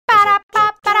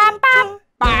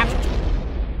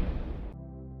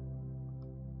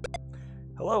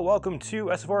Hello, welcome to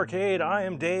SF Arcade. I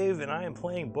am Dave, and I am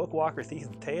playing Bookwalker Thieves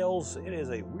and Tales. It is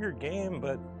a weird game,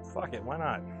 but fuck it, why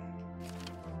not?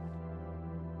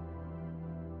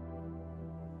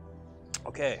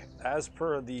 Okay, as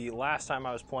per the last time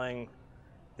I was playing,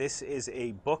 this is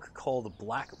a book called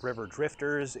Black River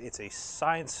Drifters. It's a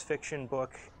science fiction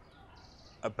book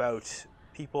about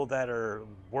people that are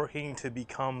working to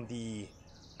become the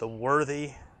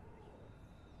worthy.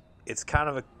 It's kind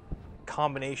of a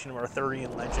combination of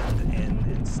Arthurian legend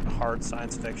and it's hard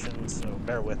science fiction, so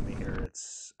bear with me here.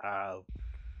 It's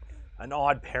an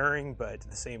odd pairing, but at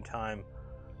the same time,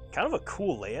 kind of a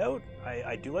cool layout.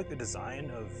 I do like the design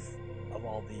of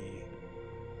all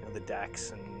the the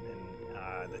decks and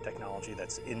the technology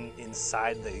that's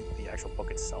inside the actual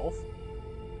book itself.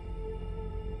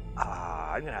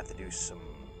 I'm gonna have to do some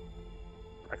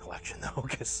recollection though,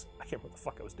 because I can't remember what the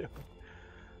fuck I was doing.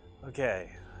 Okay,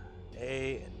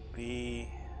 A and B.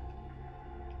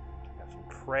 Got some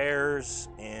prayers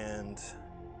and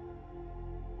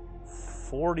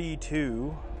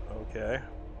 42. Okay.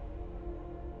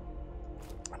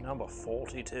 Number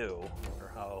 42.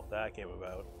 Wonder how that came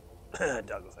about.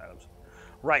 Douglas Adams.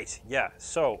 Right, yeah.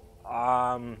 So,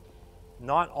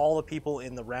 not all the people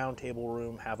in the round table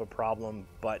room have a problem,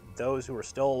 but those who are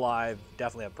still alive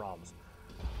definitely have problems.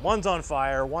 One's on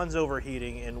fire, one's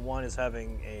overheating, and one is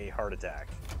having a heart attack.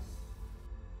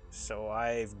 So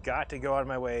I've got to go out of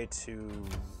my way to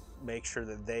make sure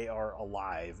that they are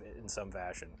alive in some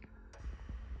fashion.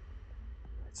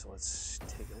 So let's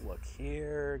take a look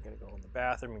here. Gonna go in the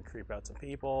bathroom and creep out some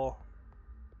people.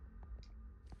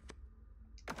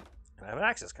 And I have an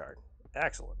access card.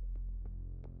 Excellent.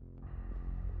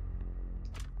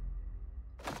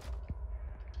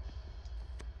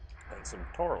 And some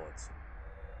toilets.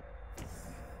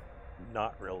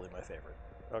 Not really my favorite.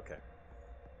 Okay.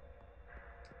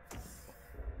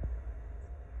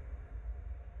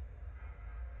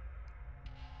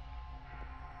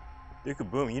 Duke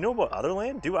of Boom. You know about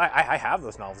Otherland? Dude, I have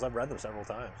those novels. I've read them several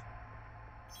times.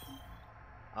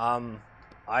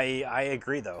 I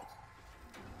agree though.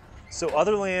 So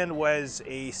Otherland was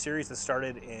a series that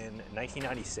started in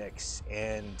 1996,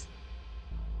 and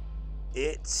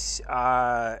it,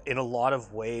 in a lot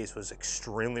of ways, was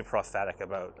extremely prophetic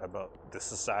about the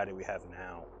society we have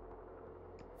now.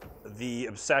 The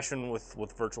obsession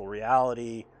with virtual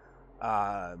reality,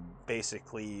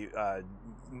 basically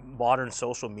modern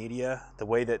social media, the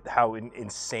way that how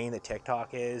insane that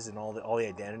TikTok is, and all the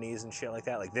identities and shit like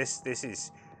that. Like this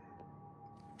is,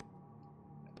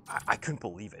 I couldn't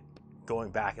believe it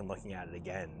going back and looking at it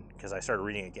again, because I started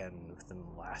reading again within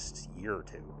the last year or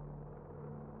two.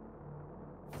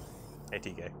 Hey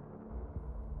TK.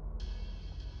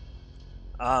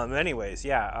 Anyways,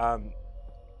 yeah.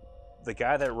 The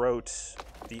guy that wrote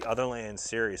the Otherland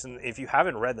series, and if you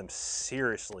haven't read them,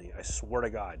 seriously, I swear to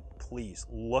God, please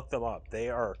look them up. They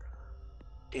are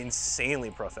insanely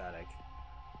prophetic,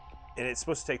 and it's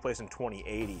supposed to take place in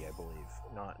 2080, I believe,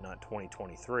 not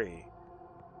 2023.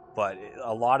 But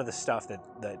a lot of the stuff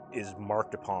that is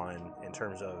marked upon in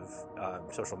terms of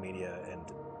social media and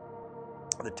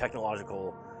the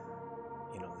technological,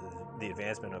 the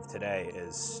advancement of today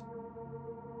is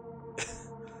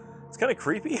it's kind of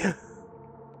creepy.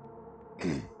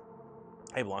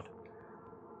 Hey, Blonde.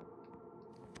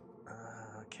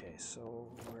 Okay, so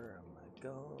where am I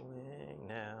going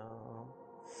now?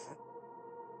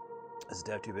 Is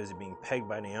Dev too busy being pegged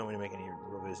by Naomi to make any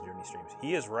real busy journey streams?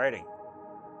 He is writing.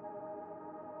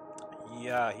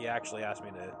 Yeah, he actually asked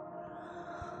me to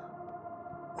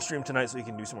stream tonight so he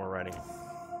can do some more writing.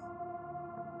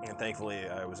 And thankfully,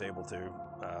 I was able to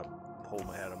hold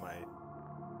my head in my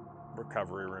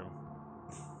recovery room.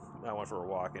 I went for a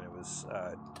walk, and it was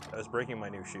I was breaking my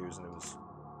new shoes, and it was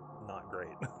not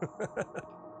great.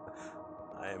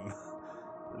 I'm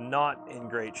not in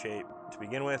great shape to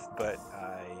begin with, but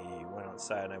I went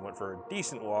outside and I went for a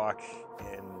decent walk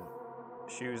in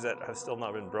shoes that have still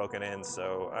not been broken in,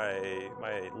 so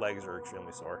my legs are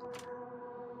extremely sore.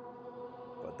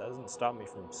 But that doesn't stop me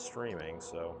from streaming,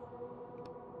 so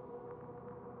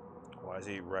why is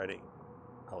he writing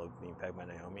hello being pegged by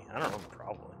Naomi? I don't know,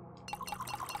 probably.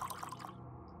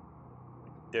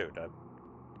 Dude, I'm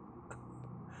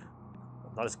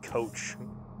not his coach.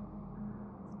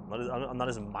 I'm not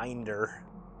his minder.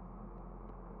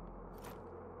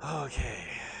 Okay.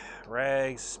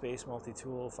 Rags, space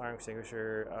multi-tool, fire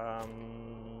extinguisher.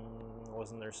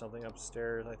 Wasn't there something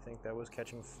upstairs? I think that was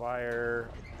catching fire.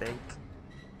 I think.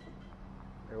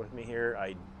 Bear with me here.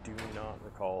 I do not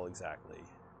recall exactly.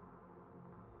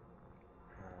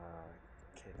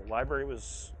 Okay, the library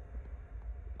was...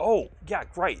 Oh, yeah,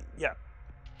 right, yeah.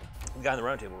 The guy in the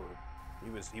round table room. He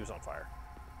was on fire.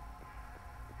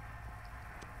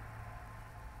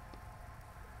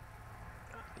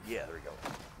 Yeah, there we go.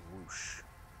 Whoosh.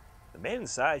 The man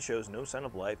inside shows no sign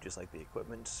of life, just like the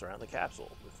equipment surrounding the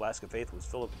capsule. The flask of faith was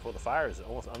filled up before the fire, is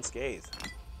almost unscathed.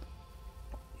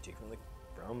 You take from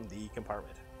the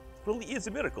compartment. It really is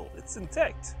a miracle. It's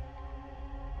intact.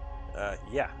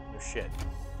 Yeah, no shit.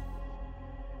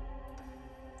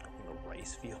 In the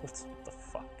rice fields? What the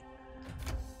fuck?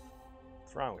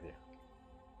 What's wrong with you?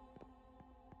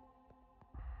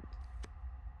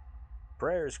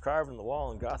 Prayers carved on the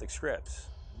wall in Gothic script.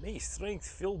 May strength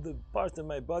fill the part of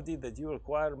my body that you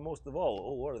require most of all,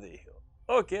 O worthy.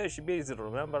 Okay, I should be easy to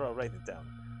remember. I'll write it down.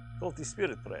 Holy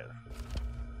Spirit prayer.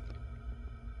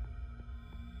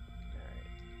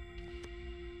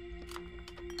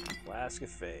 Alright. Flask of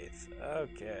faith.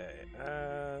 Okay.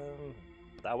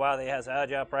 The worthy has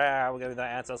heard your prayer. We'll give you the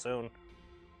answer soon.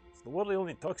 So the worthy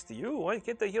only talks to you. Why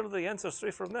can't I hear the answer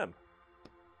straight from them?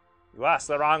 You asked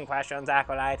the wrong questions,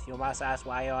 Acolyte. You must ask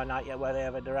why you are not yet worthy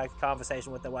of a direct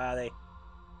conversation with the worthy.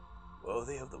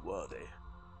 Worthy of the worthy?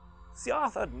 Does the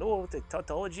author know what the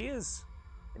tautology is?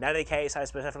 In any case, I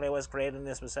specifically was creating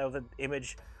this specific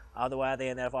image of the worthy,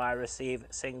 and therefore I receive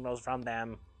signals from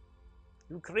them.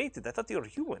 You created? I thought you were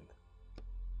human.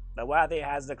 The worthy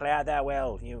has declared their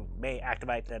will. You may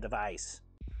activate the device.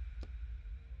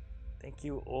 Thank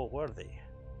you, O worthy.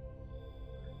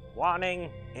 Warning,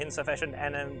 insufficient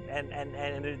energy,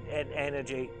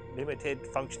 limited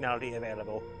functionality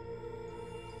available.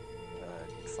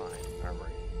 Fine,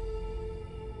 armory.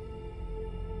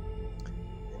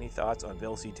 Any thoughts on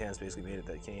Bill C-10's basically made it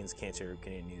that Canadians can't share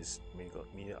Canadian news,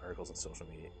 media articles, and social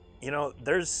media? You know,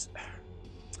 there's...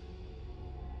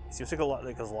 It seems like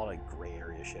there's a lot of gray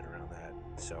area shit around that.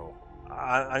 So,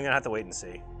 I'm going to have to wait and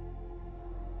see.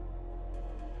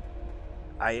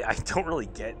 I don't really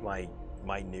get my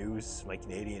news, my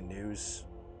Canadian news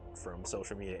from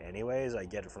social media anyways. I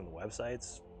get it from the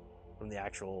websites, from the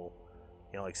actual,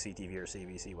 you know, like CTV or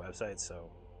CBC websites, so.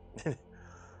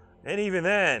 And even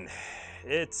then,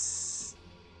 it's...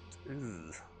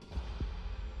 Ugh.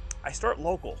 I start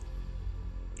local.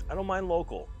 I don't mind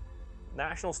local.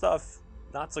 National stuff,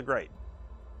 not so great.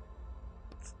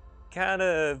 It's kind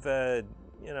of,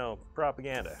 you know,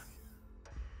 propaganda.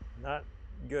 Not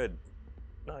good.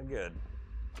 Not good.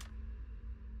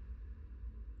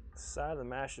 Side of the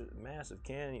massive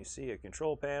cannon, you see a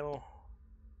control panel.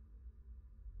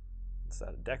 Inside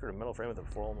a decorative metal frame with a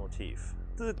floral motif.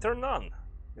 Does it turn on?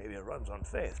 Maybe it runs on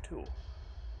faith too.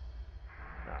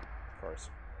 No, of course.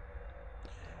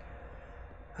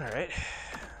 Alright.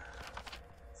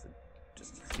 It's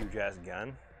just a huge ass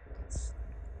gun. It's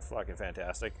fucking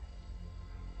fantastic.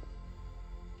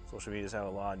 Social media's how a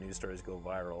lot of news stories go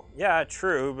viral. Yeah,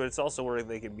 true, but it's also where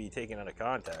they can be taken out of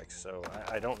context, so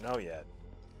I don't know yet.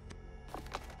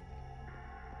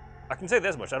 I can say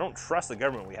this much, I don't trust the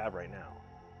government we have right now.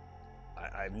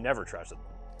 I've never trusted them.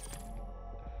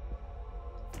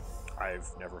 I've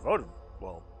never voted.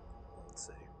 Well, let's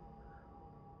see.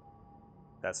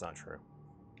 That's not true.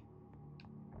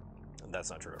 That's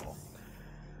not true at all.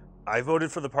 I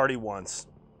voted for the party once,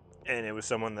 and it was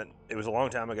someone that, it was a long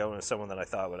time ago, and it was someone that I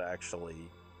thought would actually,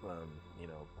 you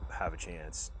know, have a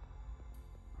chance.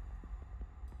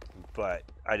 But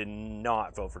I did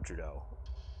not vote for Trudeau.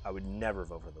 I would never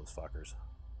vote for those fuckers.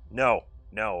 No,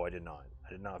 I did not. I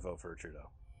did not vote for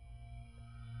Trudeau.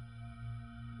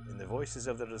 And the voices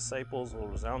of the disciples will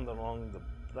resound along the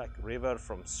Black River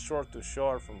from shore to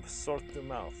shore, from sword to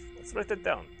mouth. Let's write it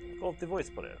down. Call it the voice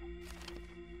prayer.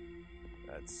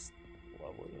 That's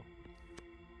lovely.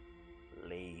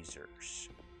 Lasers.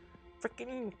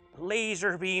 Freaking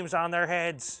laser beams on their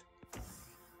heads.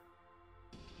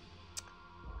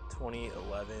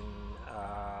 2011.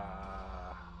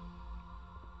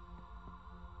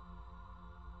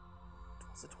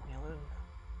 Was it 2011?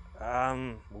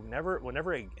 Whenever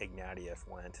Ignatieff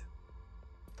went.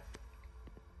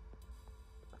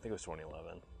 I think it was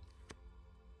 2011.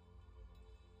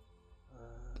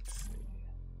 Let's see.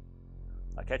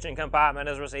 The kitchen compartment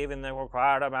is receiving the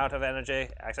required amount of energy.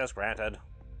 Access granted.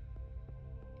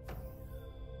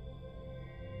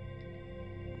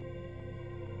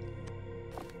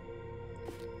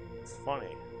 It's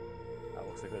funny. That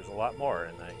looks like there's a lot more,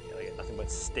 and I get nothing but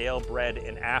stale bread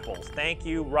and apples. Thank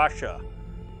you, Russia.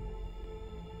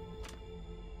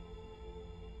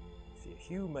 See a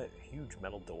huge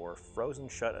metal door frozen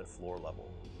shut at floor level.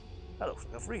 That looks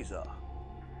like a freezer.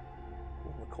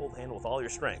 Open the cold handle with all your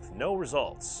strength. No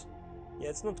results. Yeah,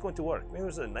 it's not going to work. Maybe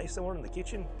there's a knife somewhere in the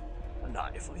kitchen? A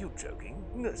knife? Are you joking?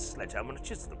 You got a sledgehammer and a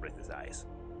chisel to break his eyes.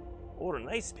 Or an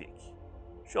ice pick.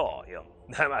 Sure,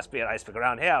 there must be an ice pick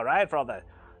around here, right? For all the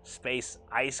space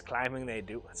ice climbing they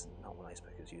do. That's not what ice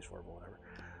pick is used for, but whatever.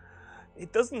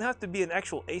 It doesn't have to be an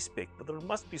actual ice pick, but there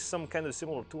must be some kind of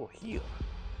similar tool here.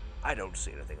 I don't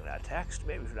see anything in that text.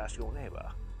 Maybe you should ask your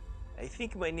neighbor. I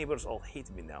think my neighbors all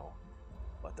hate me now,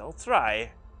 but I'll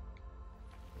try.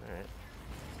 Alright.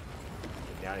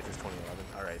 Ignatius 2011.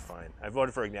 Alright, fine. I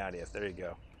voted for Ignatius. There you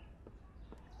go.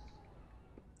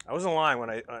 I wasn't lying when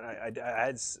I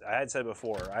had said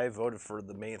before, I voted for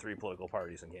the main 3 political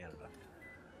parties in Canada.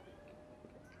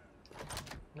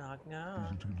 Knock,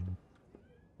 knock.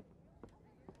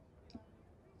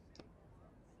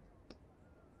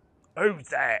 Who's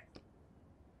that?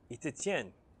 It's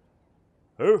Etienne.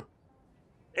 Who?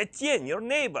 Etienne, your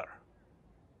neighbor.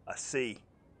 I see.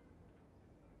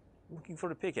 I'm looking for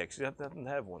the pickaxe. You happen to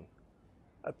have one.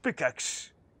 A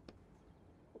pickaxe?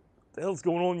 What the hell's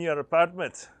going on in your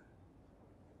apartment?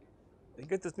 I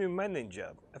got this new mining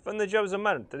job. I found the job as a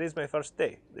man. Today's my first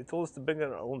day. They told us to bring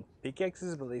our own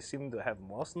pickaxes, but they seem to have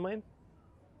lost mine. Do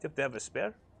you have to have a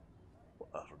spare?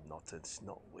 Well, nonsense.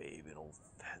 Not waving old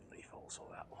Henry also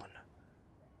that one.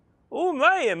 Oh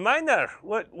my, a miner!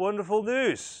 What wonderful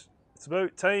news! It's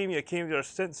about time you came to your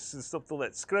senses and stopped all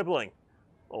that scribbling.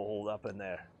 Oh, hold up in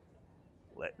there.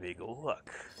 Let me go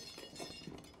look.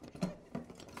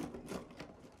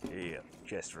 Here,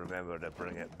 just remember to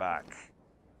bring it back.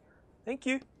 Thank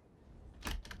you.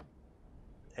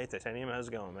 Hey, Titanium, how's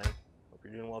it going, man? Hope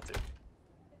you're doing well, too.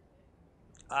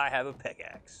 I have a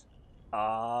pickaxe.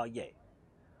 Yay.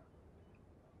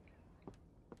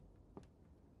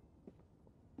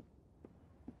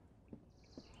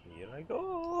 Here I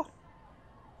go.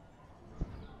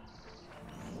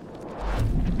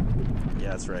 Yeah,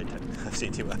 that's right. I've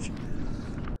seen too much.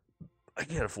 I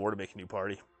can't afford to make a new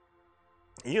party.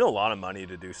 You need a lot of money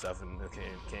to do stuff in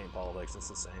Canadian politics. It's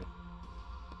insane.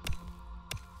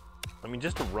 I mean,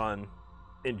 just to run,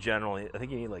 in general, I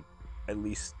think you need like at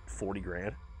least 40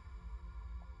 grand.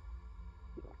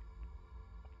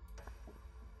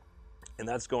 And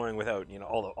that's going without, you know,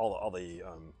 all the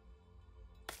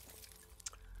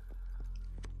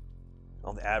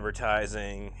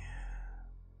advertising.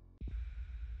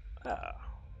 Ah,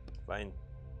 fine.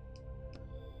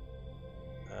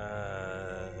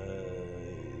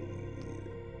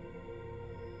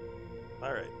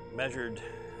 All right, measured.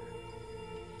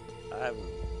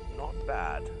 Not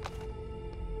bad.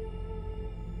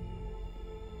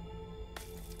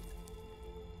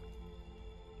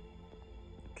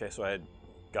 Okay, so I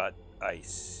got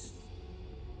ice.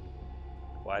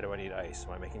 Why do I need ice?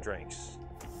 Am I making drinks?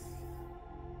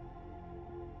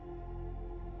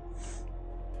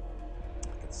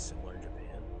 It's similar in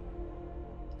Japan.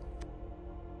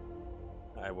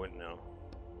 I wouldn't know.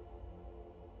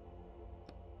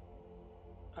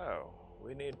 Oh,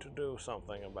 we need to do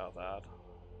something about that.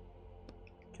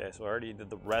 Okay, so I already did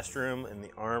the restroom and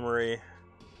the armory,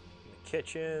 the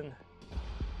kitchen.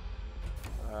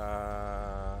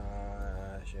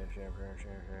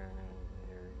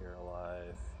 You're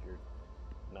alive. You're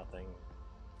nothing.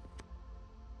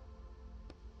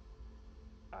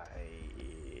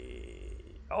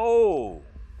 Oh!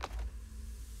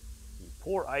 You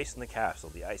pour ice in the capsule.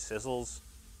 The ice sizzles,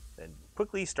 then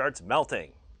quickly starts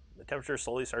melting. The temperature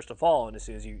slowly starts to fall, and as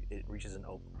soon as it reaches an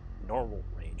normal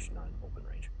range, not an open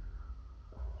range,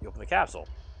 you open the capsule.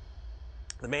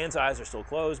 The man's eyes are still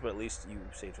closed, but at least you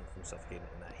saved him from suffocating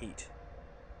in that heat.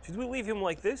 Should we leave him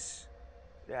like this?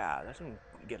 Yeah, let him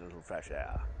get a little fresh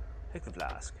air. Take the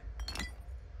flask.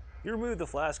 You remove the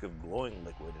flask of glowing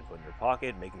liquid and put it in your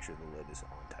pocket, making sure the lid is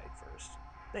on tight first.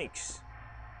 Thanks.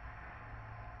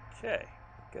 Okay,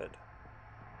 good.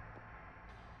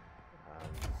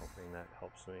 I'm hoping that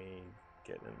helps me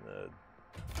get in the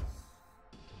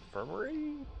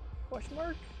infirmary? Question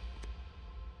mark?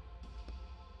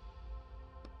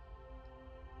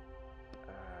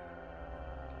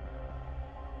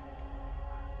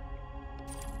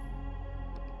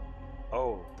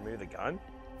 Oh, maybe the gun?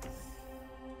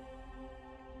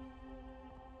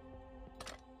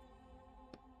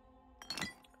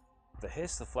 The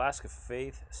hiss, the flask of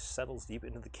faith, settles deep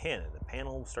into the cannon. The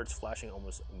panel starts flashing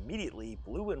almost immediately.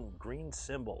 Blue and green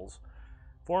symbols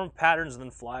form patterns and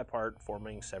then fly apart,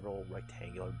 forming several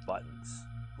rectangular buttons.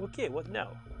 Okay, what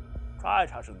now? Try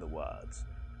touching the words.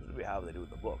 This will be how they do in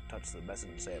the book. Touch the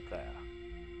message and say a prayer.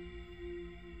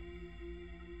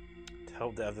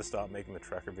 Tell Dev to stop making the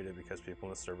tracker video because people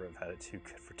in the server have had it too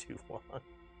good for too long.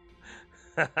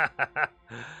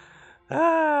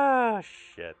 Ah,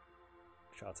 shit.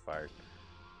 Shots fired.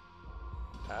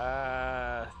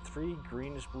 3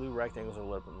 greenish-blue rectangles are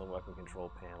lit up in the weapon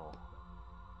control panel.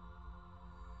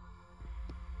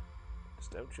 Just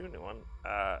Don't shoot anyone.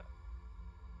 I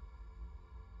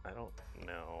don't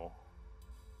know.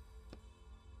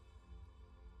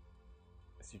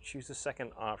 As you choose the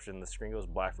second option, the screen goes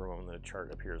black for a moment, and a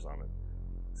chart appears on it.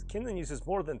 This Kindling uses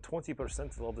more than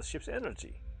 20% of all the ship's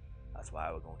energy. That's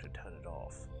why we're going to turn it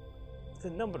off. What's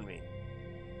the number mean?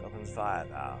 Governs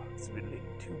firepower. It's really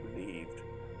too relieved.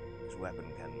 This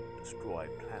weapon can destroy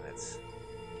planets.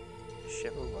 A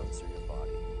shiver runs through your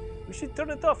body. We should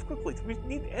turn it off quickly. We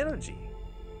need energy.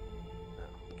 Oh,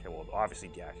 okay, well, obviously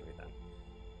deactivate that.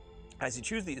 As you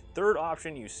choose the third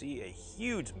option, you see a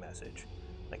huge message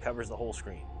that covers the whole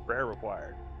screen. Prayer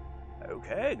required.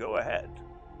 Okay, go ahead.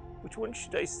 Which one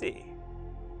should I see?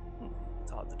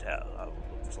 It's hard to tell. I'll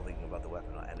look for something about the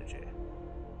weapon or energy.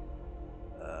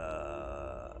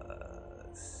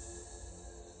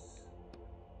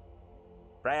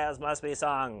 Prayers must be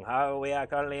sung. We are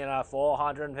currently in a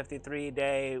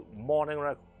 453-day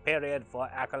mourning period for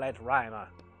Acolyte Reimer.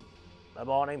 The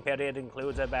mourning period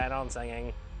includes a ban on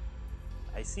singing.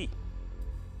 I see.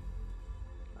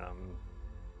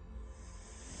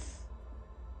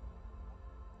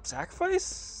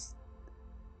 Sacrifice?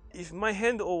 If my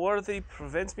hand, O worthy,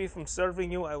 prevents me from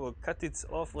serving you, I will cut it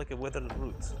off like a withered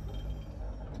root.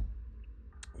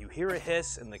 You hear a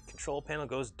hiss and the control panel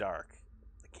goes dark.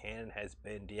 The cannon has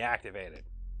been deactivated.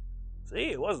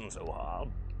 See, it wasn't so hard.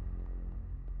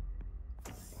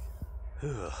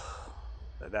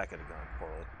 That could have gone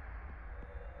poorly.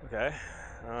 Okay.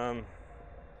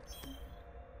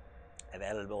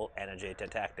 Available energy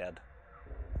detected.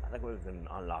 I think we can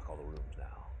unlock all the rooms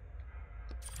now.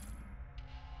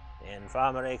 The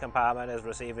infirmary compartment is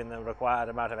receiving the required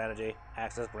amount of energy.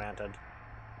 Access granted.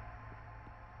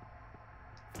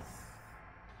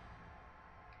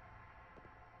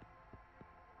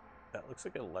 That looks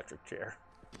like an electric chair.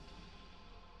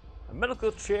 A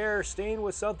medical chair stained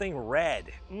with something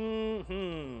red.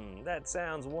 That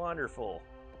sounds wonderful.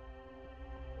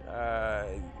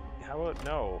 How about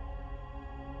no?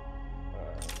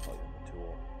 Plug in the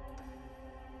tool.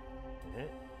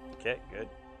 Okay, good.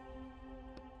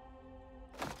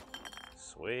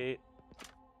 Sweet.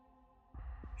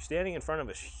 You're standing in front of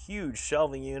a huge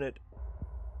shelving unit.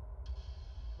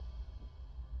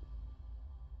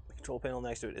 The control panel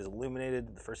next to it is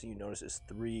illuminated. The first thing you notice is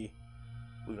 3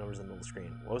 blue numbers in the middle of the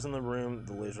screen. What was in the room?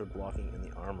 The laser blocking in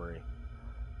the armory.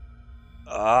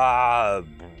 I'll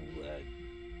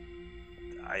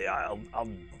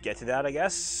get to that, I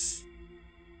guess.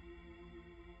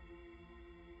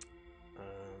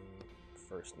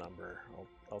 First number.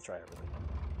 I'll try everything.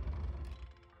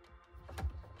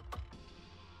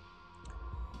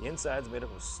 The inside is made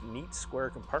up of neat square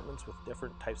compartments with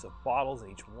different types of bottles in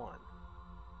each one.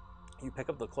 You pick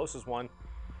up the closest one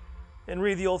and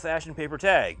read the old-fashioned paper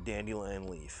tag, dandelion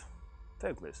leaf.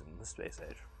 Focus in the space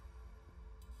age.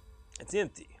 It's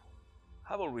empty.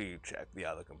 How about we check the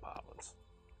other compartments?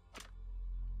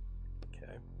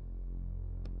 Okay.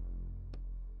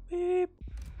 Beep.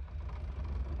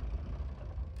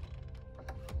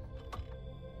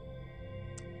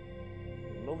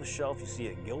 In the middle of the shelf, you see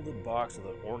a gilded box with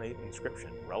an ornate inscription,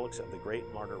 relics of the great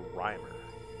martyr Reimer.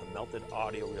 A melted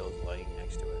audio reel is laying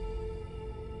next to it.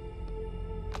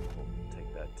 We'll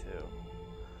take that too,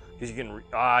 because you can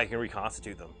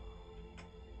reconstitute them.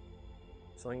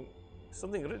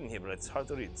 Something written here, but it's hard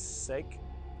to read. Sacred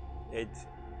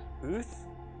truth.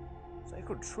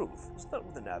 Isn't that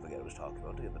what the navigator was talking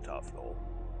about at the top floor?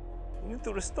 We need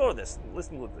to restore this and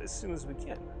listen to it as soon as we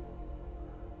can.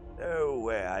 No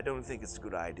way, I don't think it's a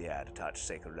good idea to touch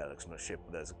sacred relics on a ship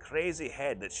where there's a crazy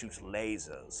head that shoots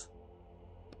lasers.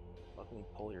 How can you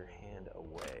pull your hand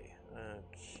away?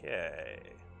 Okay.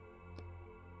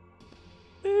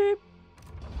 Beep.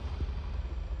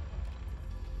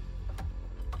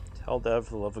 Tell Dev,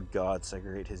 for the love of God,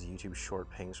 segregate his YouTube short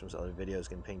pings from his other videos.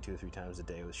 Getting pinged 2 or 3 times a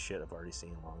day with shit I've already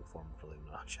seen long form. Really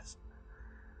obnoxious.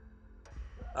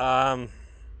 I'll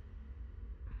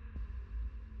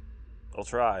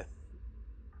try.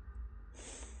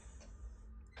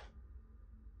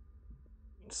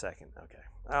 Second, okay.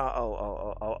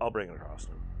 I'll bring it across.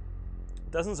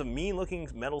 Dozens of mean-looking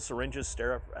metal syringes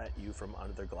stare up at you from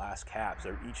under their glass caps.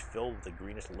 They're each filled with a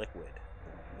greenish liquid.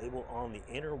 The label on the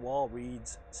inner wall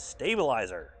reads,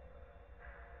 "Stabilizer."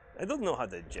 I don't know how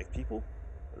to inject people.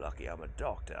 Lucky I'm a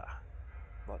doctor.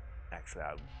 But actually,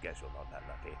 I guess you're not that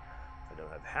lucky. I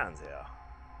don't have hands here.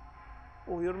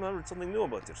 Oh, you remembered something new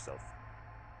about yourself.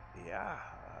 Yeah.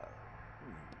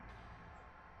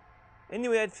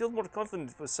 Anyway, I'd feel more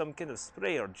confident with some kind of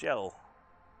spray or gel.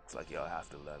 Looks like you'll have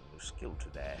to learn a new skill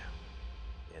today.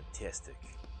 Fantastic.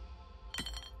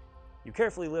 You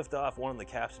carefully lift off one of the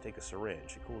caps to take a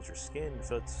syringe. It cools your skin and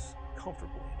fits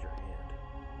comfortably in your hand.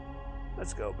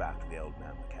 Let's go back to the old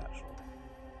man in the capsule.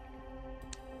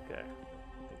 Okay. I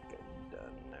think I've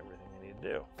done everything I need to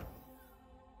do.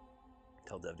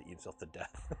 Tell Dev to eat himself to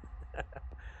death.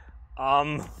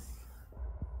 I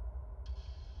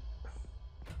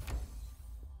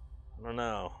don't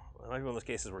know. It might be one of those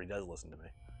cases where he does listen to me.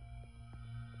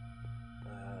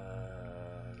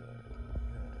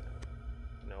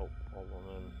 Nope. Hold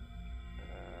on.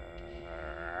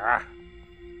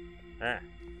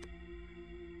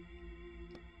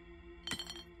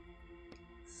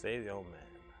 Save the old man.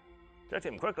 Direct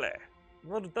him quickly. I've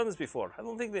never done this before. I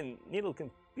don't think the needle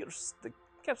can pierce the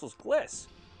capsule's glass.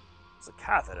 There's a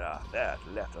catheter there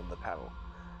left on the panel.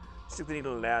 Stick the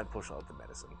needle in there and push out the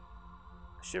medicine.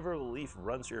 A shiver of relief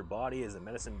runs through your body as the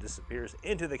medicine disappears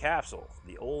into the capsule.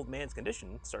 The old man's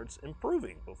condition starts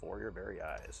improving before your very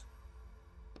eyes.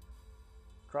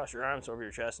 Cross your arms over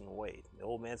your chest and wait. The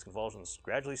old man's convulsions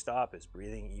gradually stop, his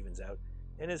breathing evens out,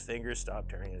 and his fingers stop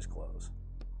tearing his clothes.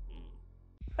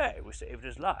 Hey, we saved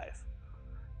his life.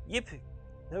 Yep.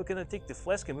 Now can I take the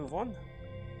flask and move on?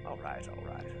 Alright.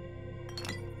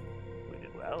 We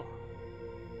did well.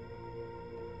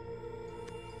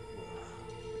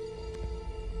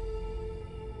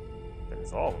 That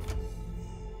is all.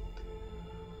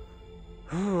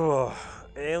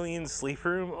 Alien sleep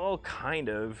room? Oh, kind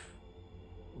of.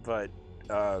 But,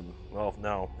 well,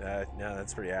 no. No,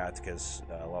 that's pretty apt because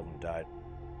a lot of them died.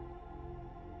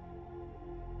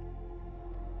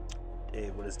 Hey,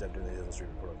 what is Dev doing? He doesn't stream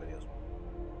report on videos.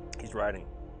 He's writing.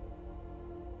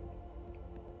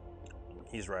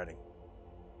 He's writing.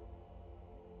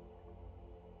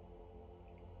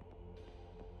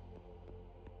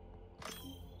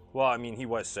 Well, I mean, he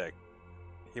was sick.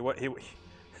 He was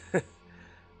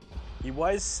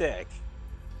sick,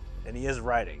 and he is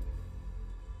writing.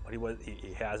 But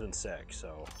he has been sick,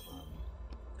 so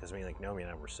because I mean, like Naomi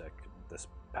and I were sick this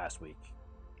past week.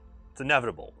 It's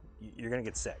inevitable. You're gonna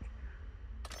get sick.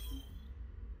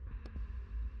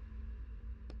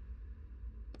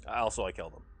 Also, I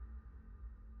killed him.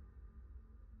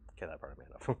 Okay, that part I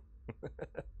made up.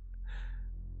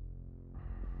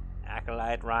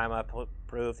 Acolyte Rhymer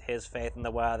proved his faith in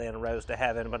the worthy and rose to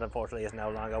heaven, but unfortunately is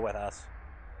no longer with us.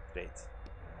 States.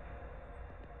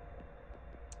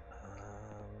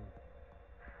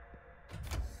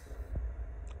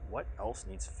 What else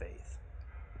needs faith?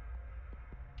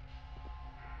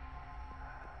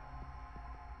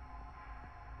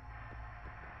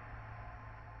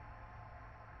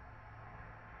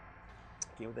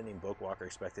 Game with the name Bookwalker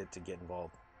expected to get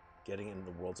involved, getting into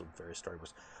the worlds of various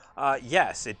storybooks.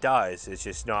 Yes, it does. It's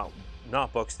just not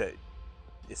books that.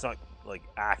 It's not like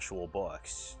actual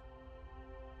books.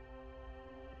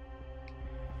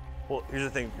 Well, here's the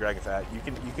thing, Dragon Fat. You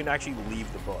can actually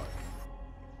leave the book.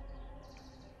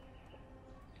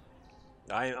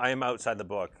 I am outside the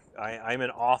book. I'm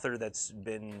an author that's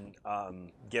been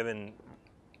given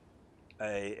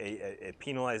a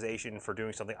penalization for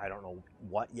doing something I don't know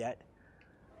what yet.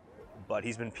 But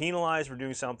he's been penalized for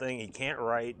doing something. He can't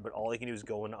write, but all he can do is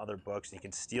go into other books. He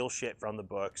can steal shit from the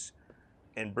books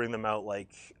and bring them out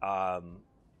like a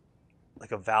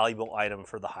valuable item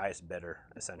for the highest bidder,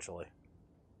 essentially.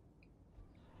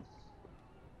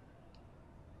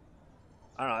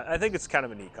 I don't know. I think it's kind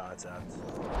of a neat concept.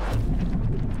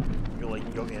 You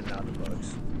can go in and out of the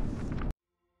books.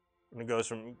 And it goes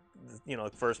from,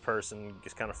 first person,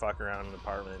 just kind of fuck around in an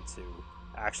apartment to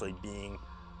actually being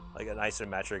like an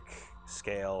isometric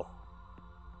scale,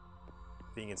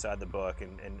 being inside the book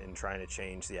and trying to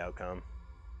change the outcome.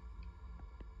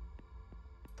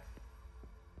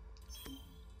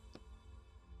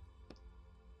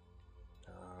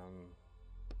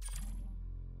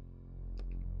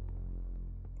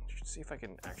 Should see if I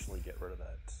can actually get rid of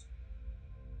that.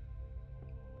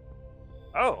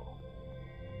 Oh!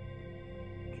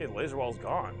 Okay, the laser wall's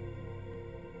gone.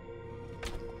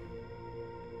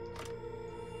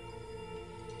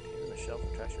 The shelf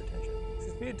attracts your attention.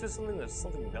 Just maybe do something that's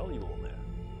something valuable in there.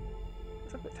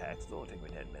 Check my tax. It'll only take me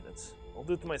 10 minutes. I'll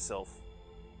do it to myself.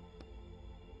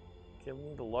 Okay, we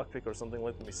need a lockpick or something.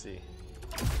 Let me see.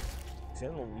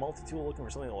 Examine the multi-tool looking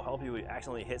for something that will help you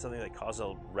accidentally hit something that causes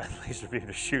a red laser beam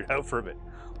to shoot out for a bit.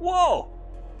 Whoa!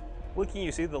 Looking,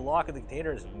 you see the lock of the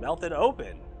container is melted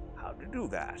open. How to do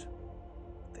that?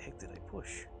 What the heck did I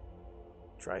push?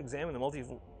 Try examining the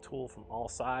multi-tool from all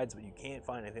sides, but you can't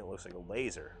find anything that looks like a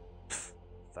laser. Pfft,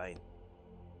 fine.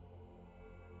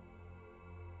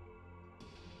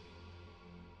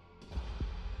 I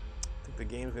think the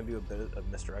game's going to do a bit of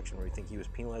misdirection where you think he was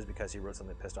penalized because he wrote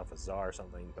something that pissed off a czar or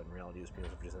something, but in reality he was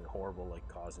penalized for something horrible like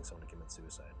causing someone to commit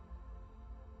suicide.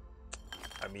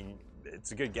 I mean,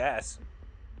 it's a good guess.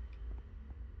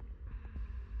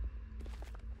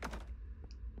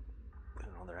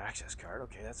 Another access card.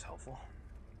 Okay, that's helpful.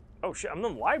 Oh shit! I'm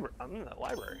in the library. I'm in the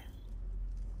library.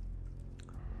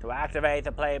 To activate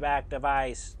the playback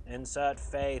device, insert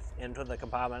Faith into the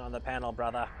compartment on the panel,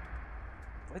 brother.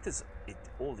 What is it?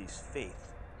 All these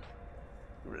Faith?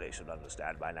 You really should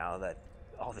understand by now that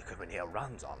all the equipment here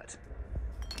runs on it.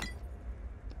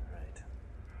 Right.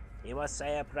 You must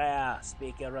say a prayer.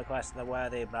 Speak your request to the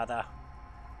worthy, brother.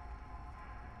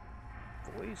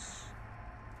 Voice?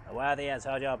 The worthy has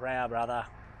heard your prayer, brother.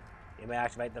 You may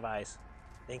activate the device.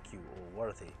 Thank you, O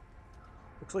worthy.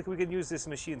 Looks like we can use this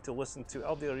machine to listen to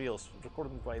audio reels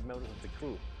recorded by members of the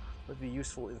crew. Would be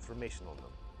useful information on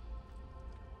them.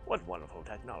 What wonderful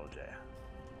technology.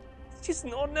 It's just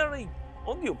an ordinary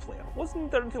audio player.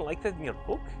 Wasn't there anything like that in your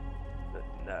book?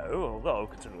 No, although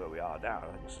considering where we are now,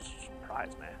 I think it's just a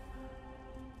surprise, man.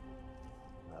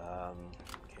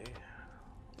 Okay.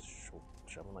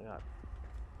 Show what I got.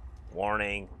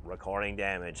 Warning, recording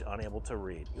damage, unable to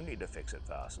read. You need to fix it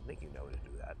fast. I think you know to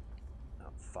do that. Oh,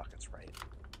 fuck, it's right.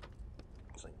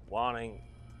 It's like, warning.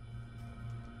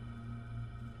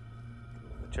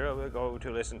 The material we go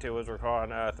to listen to is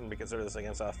recorded on Earth, and we consider this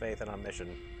against our faith and our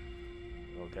mission.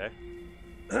 Okay.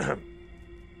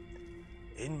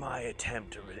 In my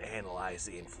attempt to analyze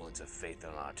the influence of faith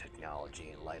on our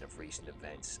technology in light of recent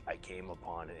events, I came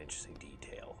upon an interesting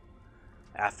detail.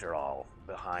 After all,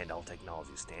 behind all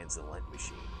technology stands the Lent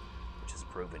machine, which has a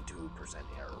proven 2%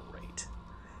 error rate.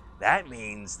 That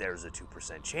means there's a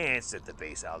 2% chance that the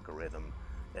base algorithm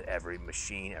that every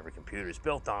machine, every computer is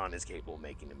built on is capable of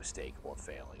making a mistake or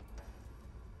failing.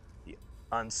 The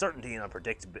uncertainty and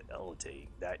unpredictability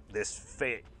that this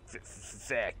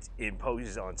fact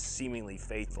imposes on seemingly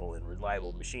faithful and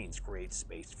reliable machines creates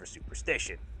space for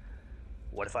superstition.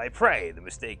 What if I pray, the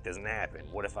mistake doesn't happen?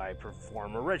 What if I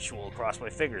perform a ritual, cross my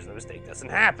fingers, and the mistake doesn't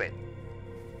happen?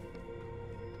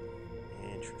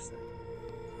 Interesting.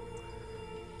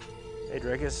 Hey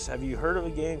Drakus, have you heard of a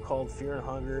game called Fear and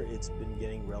Hunger? It's been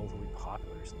getting relatively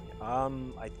popular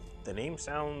recently. The name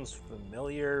sounds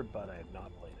familiar, but I have not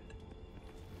played it.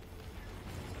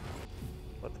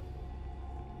 What the?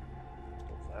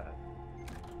 What's that?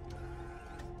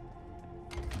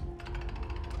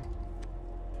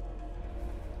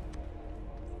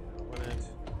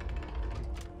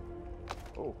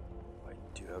 Oh, I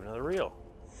do have another reel.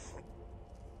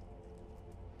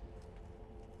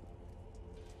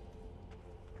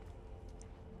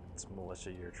 It's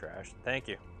militia, you're trash. Thank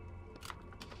you.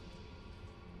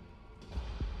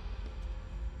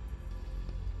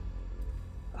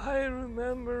 I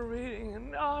remember reading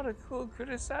an article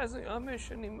criticizing our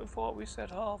mission before we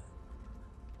set off.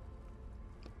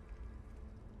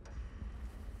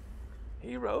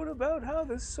 He wrote about how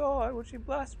the sword, which he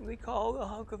blasphemically called a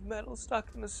hunk of metal stuck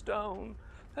in a stone,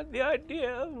 had the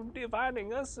idea of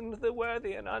dividing us into the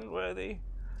worthy and unworthy.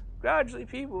 Gradually,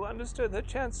 people who understood that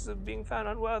chances of being found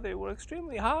unworthy were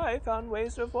extremely high found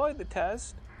ways to avoid the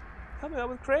test, coming up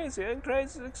with crazier and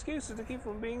crazier excuses to keep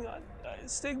from being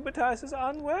stigmatized as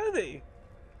unworthy.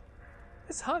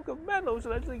 This hunk of metal, which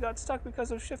allegedly got stuck because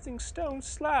of shifting stone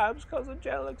slabs, caused a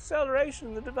general acceleration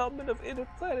in the development of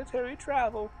interplanetary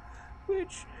travel,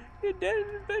 which it did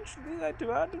eventually led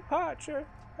to our departure.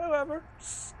 However,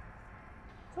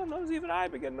 sometimes even I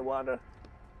begin to wonder.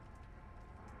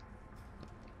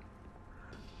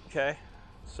 Okay,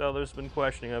 so there's been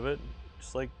questioning of it,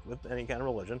 just like with any kind of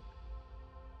religion.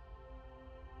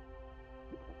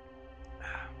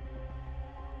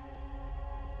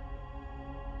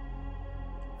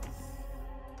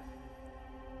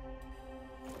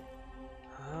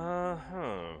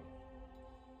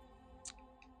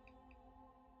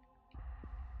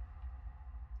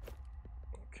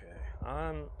 Okay,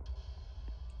 I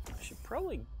should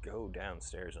probably go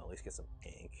downstairs and at least get some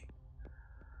ink.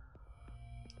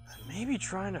 Maybe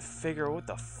trying to figure out what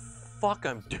the fuck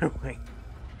I'm doing.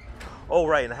 Oh,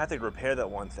 right, and I have to repair that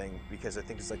one thing because I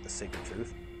think it's like the sacred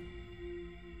truth.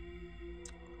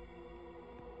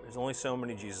 There's only so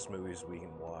many Jesus movies we can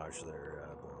watch that are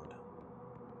blonde.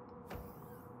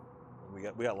 We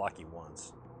got lucky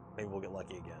once. Maybe we'll get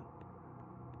lucky again.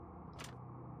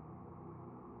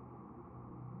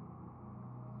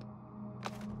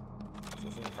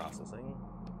 Processing.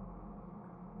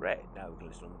 Right, now we can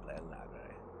listen to the play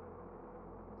library.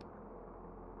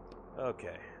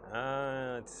 Okay,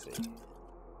 let's see.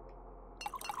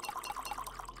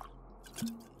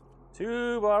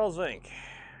 2 bottles of ink.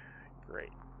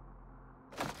 Great.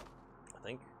 I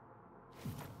think.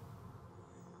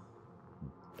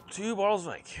 2 bottles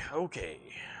of ink. Okay.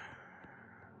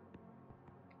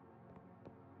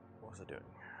 was I doing?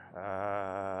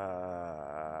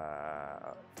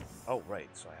 Oh, right.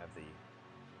 So I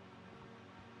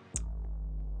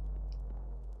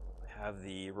have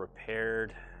the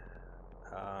repaired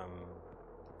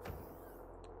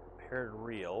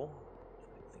reel.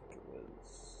 I think it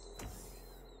was.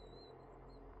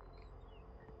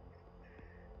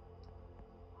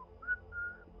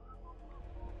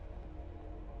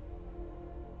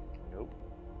 Nope.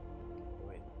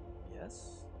 Wait. Yes.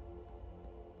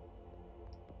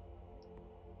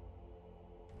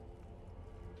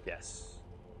 Yes.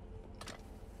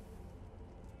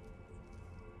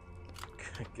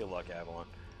 Good luck, Avalon.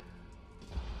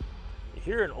 You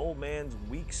hear an old man's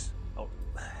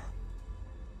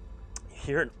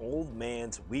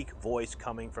weak voice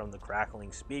coming from the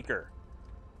crackling speaker.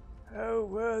 Oh,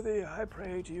 worthy, I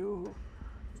pray to you.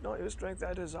 It's not your strength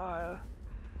I desire.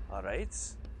 All right.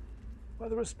 But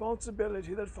the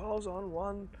responsibility that falls on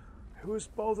one who is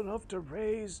bold enough to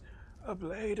raise a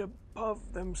blade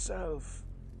above themselves.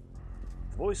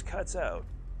 The voice cuts out,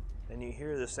 and you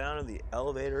hear the sound of the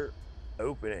elevator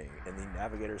opening and the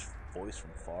navigator's voice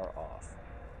from far off.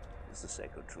 This is the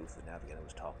sacred truth the navigator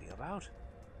was talking about.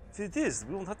 If it is,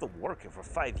 we won't have to work here for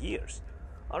 5 years.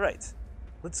 All right,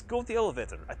 let's go with the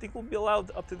elevator. I think we'll be allowed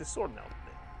up to the sword now.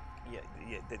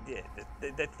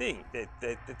 That thing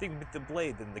with the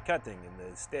blade and the cutting and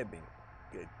the stabbing.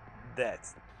 Good.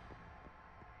 That.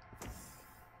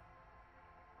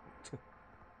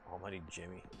 Almighty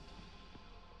Jimmy.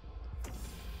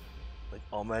 Like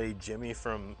Almighty Jimmy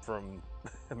from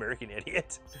American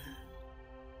Idiot.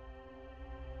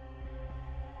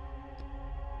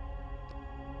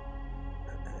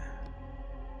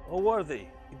 O worthy,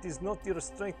 it is not your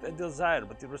strength and desire,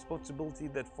 but the responsibility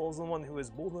that falls on one who is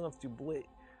bold enough to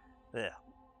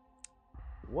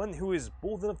one who is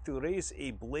bold enough to raise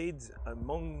a blade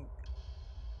among.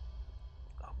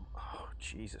 Oh,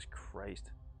 Jesus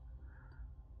Christ.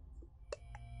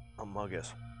 Among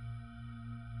us.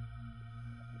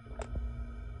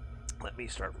 Let me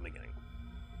start from the beginning.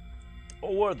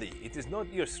 O worthy, it is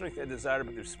not your strength and desire,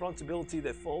 but the responsibility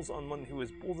that falls on one who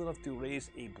is bold enough to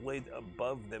raise a blade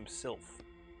above themselves.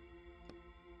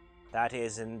 That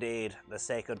is indeed the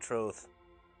sacred truth.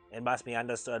 It must be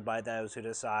understood by those who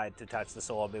decide to touch the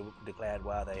sword and be declared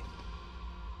worthy.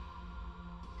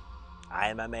 I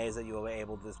am amazed that you were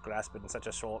able to grasp it in such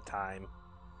a short time.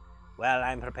 Well,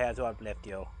 I'm prepared to uplift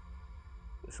you.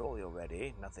 You're surely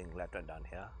already. Nothing left undone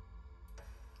here.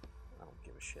 I don't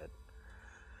give a shit.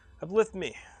 Uplift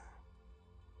me.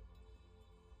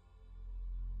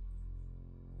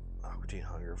 Oh, Routine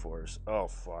Hunger Force. Oh,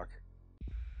 fuck.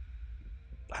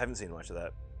 I haven't seen much of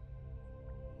that.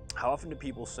 How often do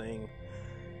people sing,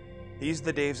 "These are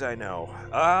the Daves I know"?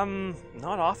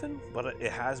 Not often, but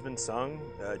it has been sung,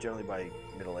 generally by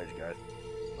middle-aged guys.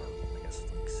 Or, I guess,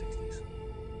 like 60s.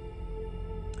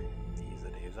 These are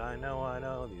the Daves I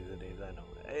know, these are the Daves I know.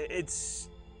 It's,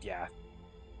 yeah.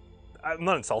 I'm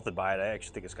not insulted by it. I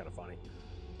actually think it's kind of funny.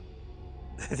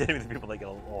 The people that get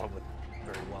along with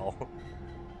very well.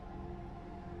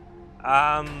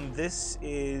 This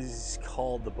is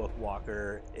called the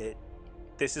Bookwalker.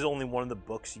 This is only one of the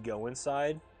books you go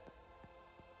inside.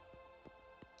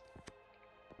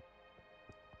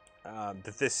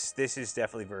 But this is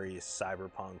definitely very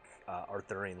cyberpunk,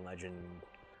 Arthurian legend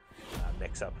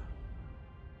mix-up.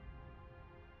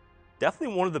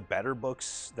 Definitely one of the better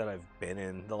books that I've been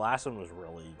in. The last one was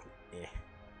really eh.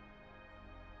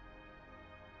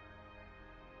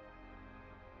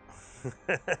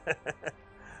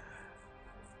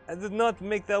 I did not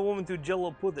make that woman to jello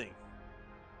pudding.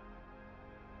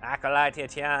 Acolyte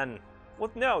Etienne.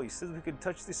 What no? You said we could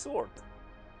touch the sword.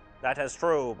 That is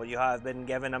true, but you have been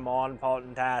given a more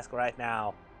important task right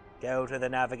now. Go to the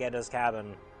navigator's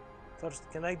cabin. First,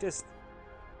 can I just...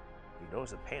 You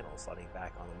notice a panel sliding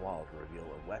back on the wall to reveal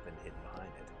a weapon hidden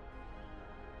behind it.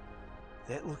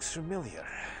 That looks familiar.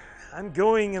 I'm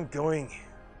going.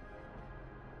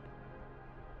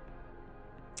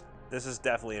 This is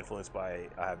definitely influenced by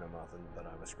I Have No Mouth But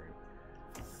I'm a Scream.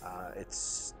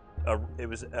 It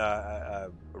was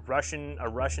a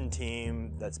Russian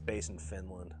team that's based in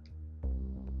Finland.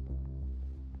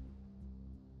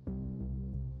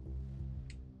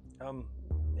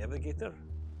 Navigator?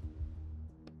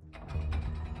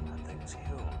 That thing's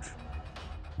huge.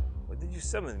 Why did you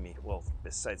summon me? Well,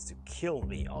 besides to kill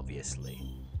me,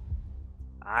 obviously.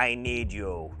 I need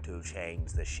you to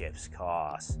change the ship's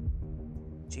course.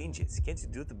 Change it? Can't you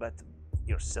do it about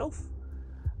yourself?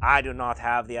 I do not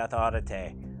have the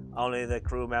authority. Only the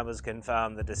crew members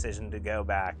confirm the decision to go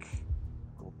back.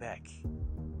 Go back?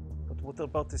 But what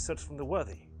about the search from the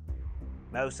worthy?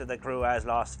 Most of the crew has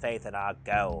lost faith in our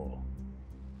goal.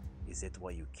 Is it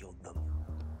why you killed them?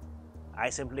 I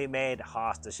simply made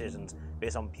harsh decisions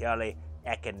based on purely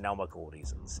economical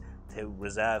reasons to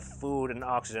reserve food and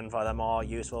oxygen for the more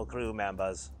useful crew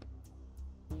members.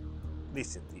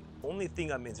 Listen, the only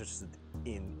thing I'm interested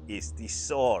in is the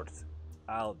sword.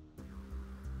 I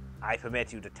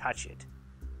permit you to touch it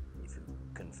if you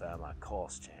confirm our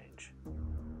course change.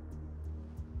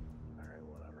 Alright,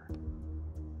 whatever.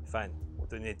 Fine, what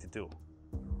do I need to do?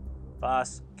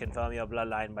 First, confirm your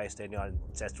bloodline by stating your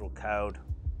ancestral code.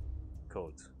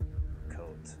 Code.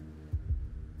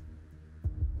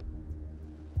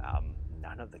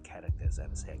 None of the characters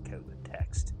ever say code in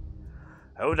text.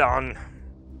 Hold on.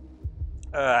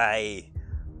 I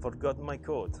forgot my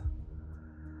code.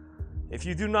 If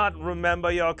you do not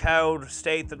remember your code,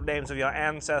 state the names of your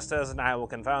ancestors and I will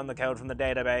confirm the code from the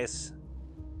database.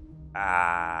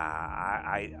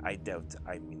 I doubt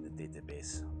I'm in the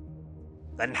database.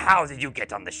 Then how did you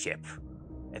get on the ship?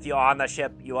 If you're on the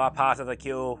ship, you are part of the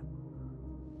crew.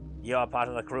 You are part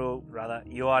of the crew, rather.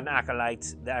 You are an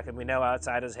acolyte. There can be no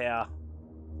outsiders here.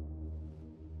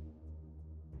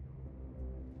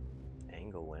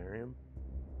 Anglarium?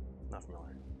 Not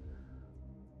familiar.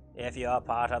 If you are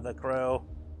part of the crew,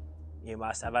 you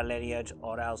must have a lineage,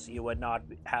 or else you would not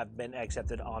have been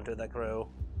accepted onto the crew.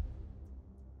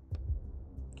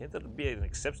 Can't there be an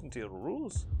exception to your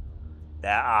rules?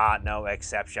 There are no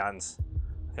exceptions.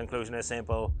 The conclusion is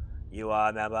simple. You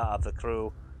are a member of the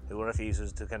crew who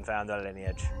refuses to confirm their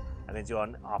lineage. That means you are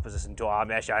in opposition to our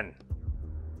mission,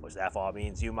 which therefore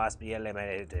means you must be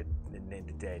eliminated.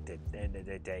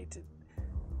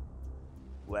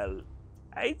 Well,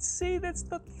 I'd say that's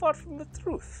not far from the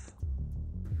truth.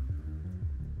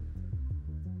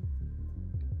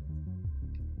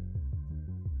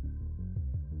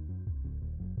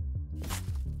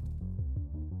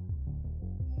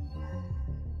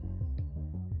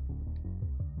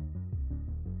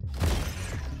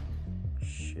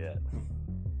 Shit.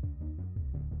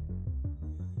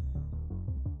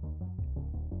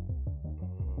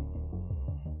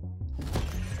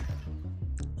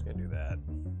 Just gonna do that.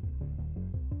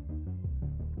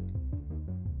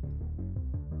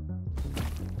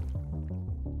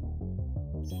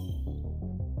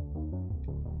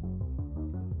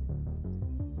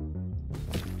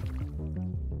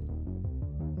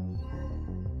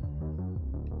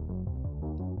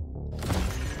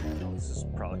 This is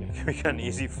probably gonna be an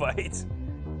easy fight.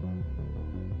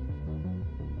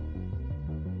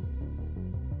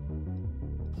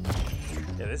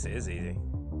 Yeah, this is easy.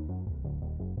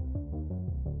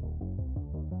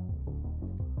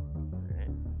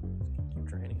 Alright, let's keep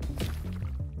training.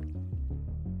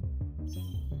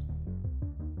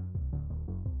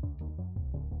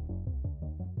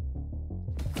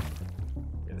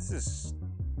 Yeah, this is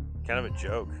kind of a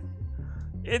joke.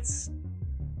 It's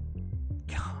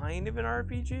kind of an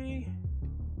RPG.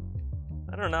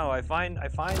 I don't know. I find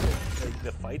that like,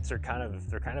 the fights are kind of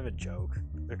a joke.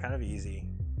 They're kind of easy.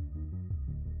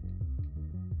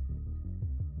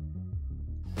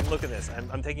 And look at this.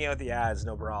 I'm taking out the ads,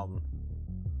 no problem.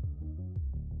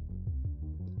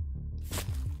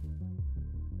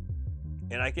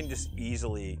 And I can just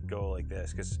easily go like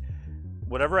this because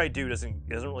whatever I do doesn't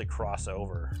really cross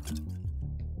over.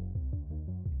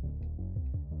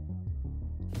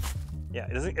 Yeah,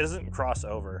 it doesn't cross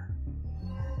over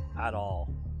at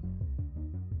all.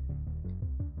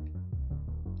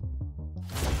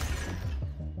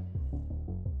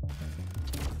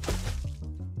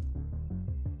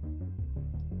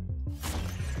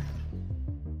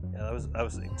 Yeah, that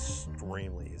was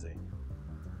extremely easy.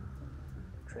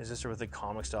 Transistor with a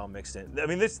comic style mixed in. I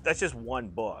mean, that's just one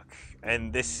book,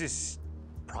 and this is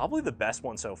probably the best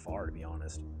one so far, to be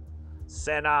honest.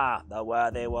 Sinner, the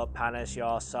worthy will punish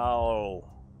your soul.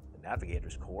 The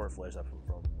navigator's core flares up from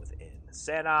within.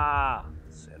 Sinner!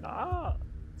 Sinner!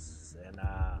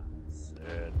 Sinner!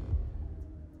 Sin.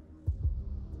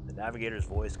 The navigator's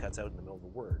voice cuts out in the middle of the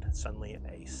word. Suddenly,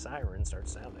 a siren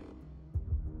starts sounding.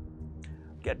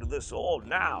 Get to the sword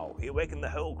now! He awakened the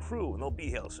whole crew and they'll be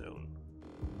here soon.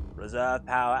 Reserve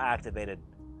power activated.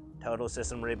 Total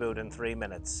system reboot in 3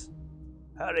 minutes.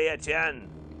 Hurry, Etienne!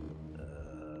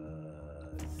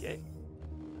 Okay.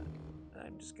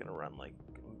 I'm just gonna run like...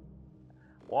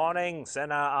 Warning,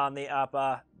 Senna on the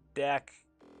upper deck.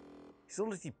 He's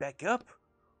already back up?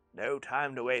 No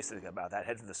time to waste thinking about that.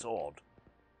 Head for the sword.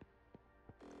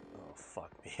 Oh,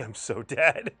 fuck me. I'm so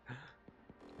dead.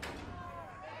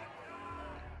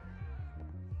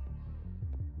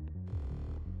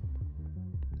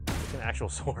 It's an actual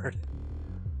sword.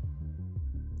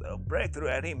 They'll break through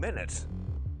any minute.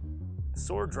 The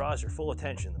sword draws your full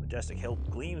attention. The majestic hilt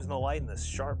gleams in the light, and the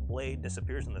sharp blade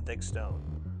disappears in the thick stone.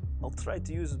 I'll try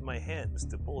to use my hands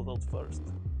to pull it out first.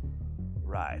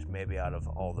 Right, maybe out of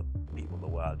all the people in the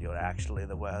world, you're actually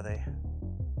the worthy.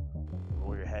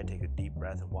 Lower your head, take a deep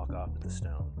breath, and walk off to the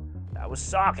stone. That was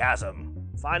sarcasm.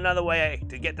 Find another way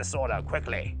to get the sword out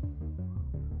quickly.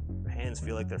 Your hands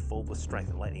feel like they're full with strength,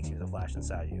 and lightning seems to flash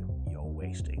inside you. You're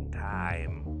wasting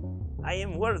time. I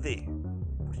am worthy.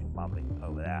 What are you mumbling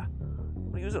over there?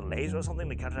 Will you use a laser or something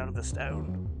to cut it out of the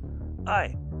stone?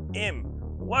 I am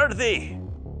worthy.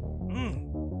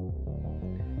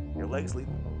 Your legs lead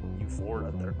you forward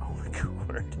of their own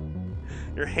accord.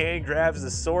 Your hand grabs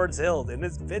the sword's hilt, and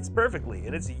it fits perfectly,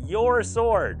 and it's your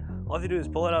sword. All you have to do is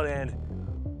pull it out and...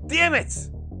 Damn it!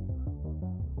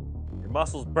 Your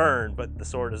muscles burn, but the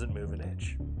sword doesn't move an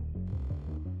inch.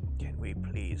 Can we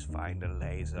please find a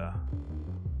laser?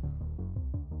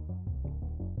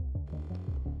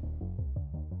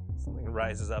 Something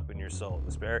rises up in your soul.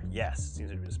 Despair? Yes, it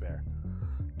seems to be despair.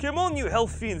 Come on, you hell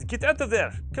fiends! Get out of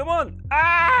there! Come on!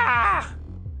 Ah!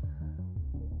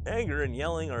 Anger and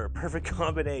yelling are a perfect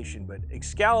combination, but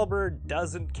Excalibur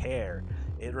doesn't care.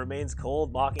 It remains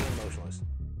cold, mocking, and motionless.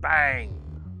 Bang!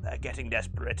 They're getting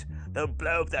desperate. They'll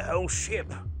blow up the whole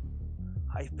ship.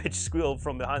 High-pitched squeal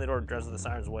from behind the door dressed with the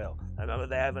siren's wail. I remember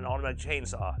they have an automatic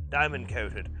chainsaw,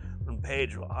 diamond-coated, from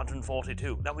page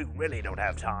 142. Now we really don't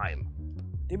have time.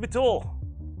 Damn it all!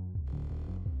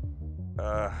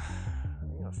 I'm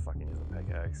gonna fucking use a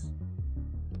pickaxe.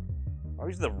 I'll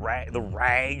use the rag,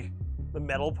 the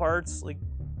metal parts, like,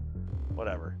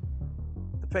 whatever.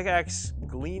 The pickaxe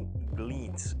gleams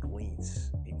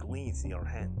in your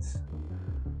hands.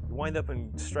 You wind up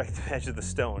and strike the edge of the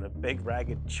stone. A big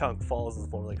ragged chunk falls to the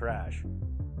floor with a crash.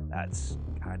 That's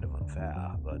kind of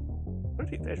unfair, but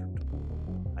pretty efficient.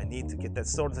 I need to get that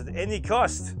sword at any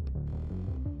cost.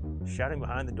 Shouting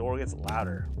behind the door gets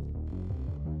louder.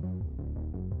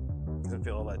 Doesn't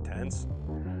feel all that tense.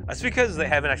 That's because they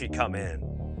haven't actually come in.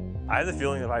 I have the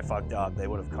feeling if I fucked up, they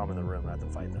would have come in the room and had to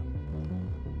fight them.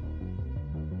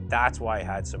 That's why I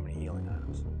had so many healing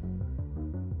items.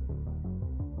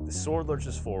 The sword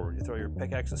lurches forward. You throw your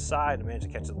pickaxe aside and manage to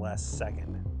catch it the last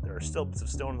second. There are still bits of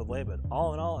stone in the blade, but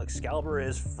all in all, Excalibur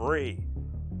is free.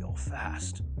 You're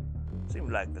fast.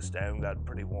 Seemed like the stone got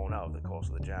pretty worn out over the course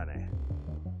of the journey.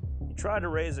 You try to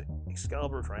raise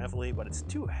Excalibur triumphantly, but it's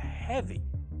too heavy.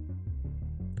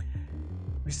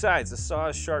 Besides, the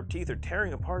saw's sharp teeth are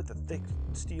tearing apart the thick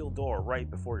steel door right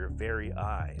before your very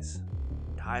eyes.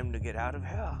 Time to get out of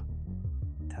here.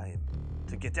 Time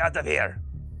to get out of here.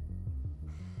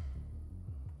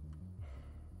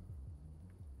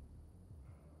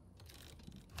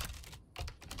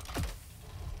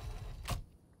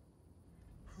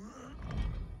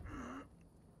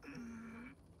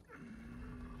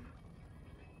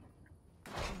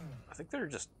 I think they're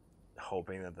just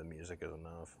hoping that the music is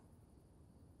enough.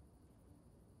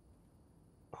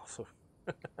 Also,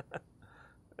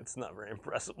 it's not very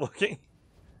impressive looking.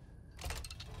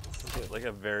 This is like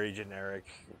a very generic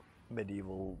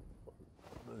medieval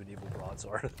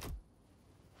broadsword.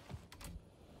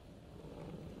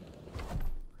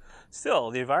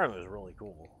 Still, the environment is really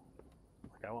cool.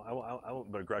 Like I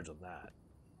won't begrudge them that.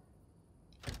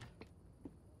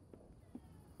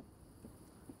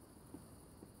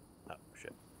 Oh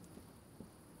shit.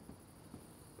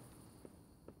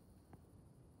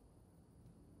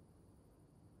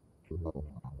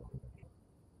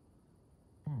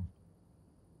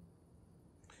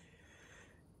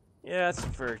 Yeah, it's a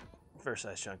fair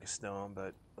sized chunk of stone,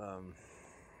 but not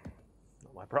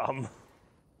my problem.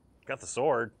 Got the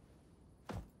sword.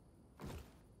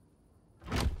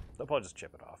 They'll probably just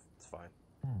chip it off. It's fine.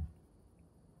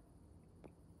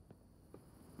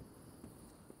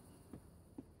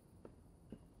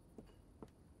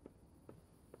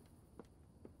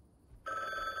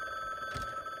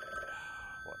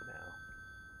 What now?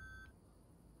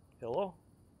 Hello?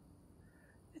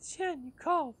 It's Yen. You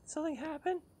called. Something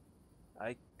happened?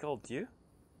 I called you?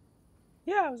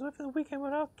 Yeah, I was away for the weekend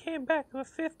when I came back with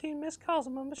 15 missed calls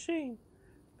on my machine.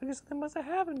 Because something must have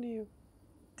happened to you.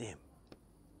 Damn.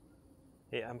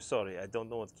 Hey, I'm sorry. I don't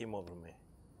know what came over me.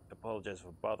 I apologize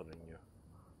for bothering you.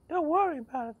 Don't worry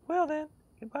about it. Well then,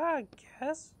 goodbye, I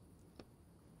guess.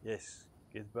 Yes,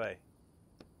 goodbye.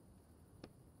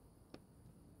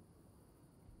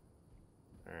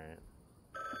 Alright.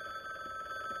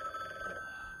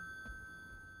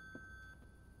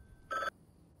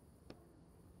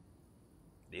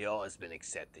 The order's been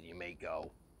accepted. You may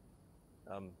go.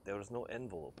 There was no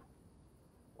envelope.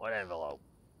 What envelope?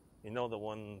 You know, the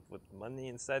one with money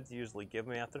inside you usually give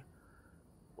me after?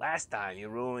 Last time you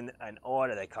ruined an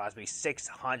order that cost me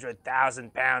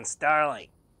 £600,000 sterling.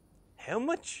 How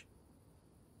much?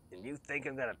 And you think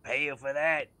I'm gonna pay you for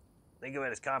that? Think of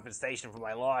it as compensation for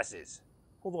my losses.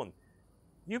 Hold on.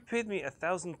 You paid me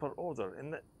 1,000 per order,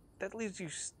 and that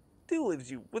still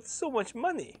leaves you with so much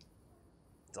money.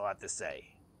 That's all I have to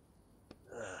say.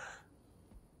 Ugh.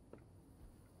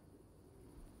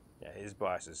 Yeah, his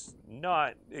boss is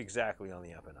not exactly on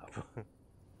the up and up.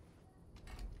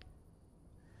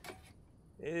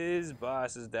 His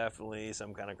boss is definitely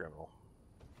some kind of criminal.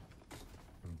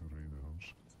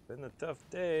 It's been a tough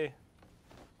day.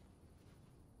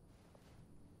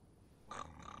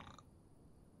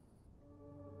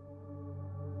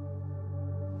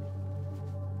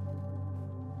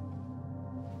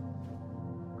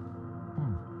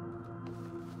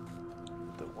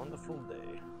 What a wonderful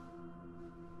day.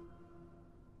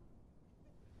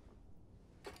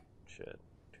 Shit,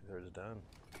 2/3 done.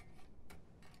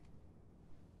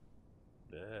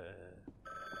 Yes.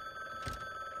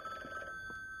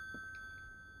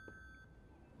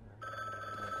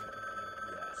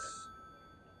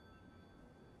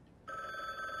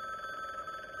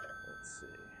 Let's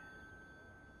see.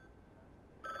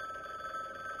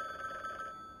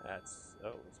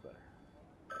 It's better.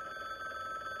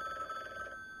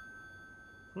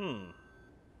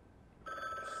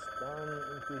 Stun,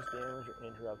 increase damage, or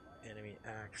interrupt enemy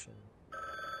action. I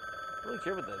don't really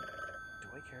care about the... Do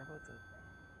I care about the...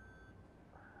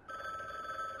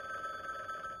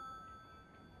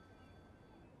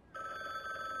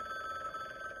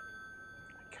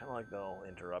 I kind of like the whole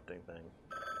interrupting thing.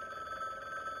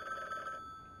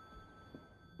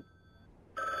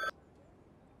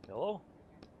 Hello?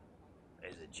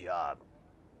 There's a job.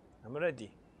 I'm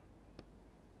ready.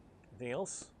 Anything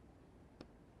else?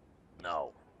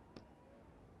 No.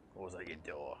 Close out your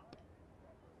door.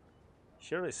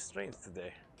 Sure is strange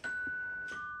today.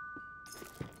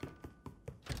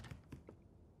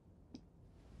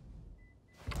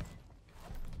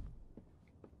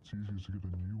 It's easier to get a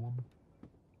new one.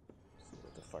 So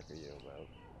what the fuck are you about?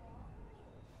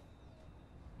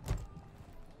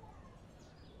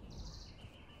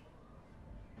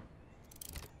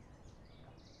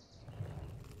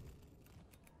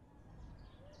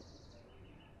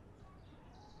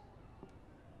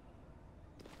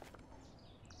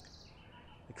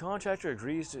 The contractor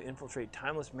agrees to infiltrate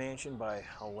Timeless Mansion by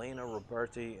Helena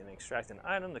Roberti and extract an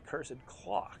item, the Cursed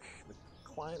Clock. The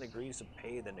client agrees to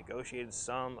pay the negotiated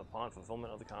sum upon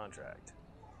fulfillment of the contract.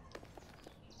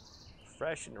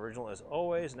 Fresh and original as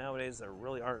always. Nowadays, there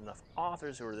really aren't enough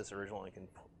authors who are this original and can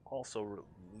also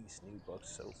release new books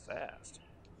so fast.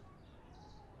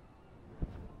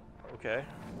 Okay.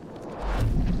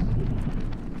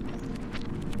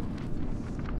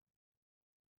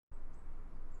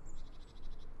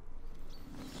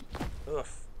 Ugh.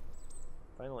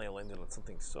 Finally, I landed on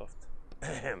something soft.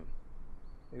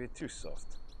 Maybe too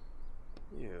soft.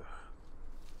 Ew.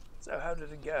 So how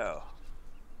did it go?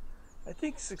 I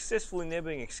think successfully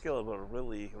nibbling Excalibur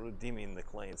really redeeming the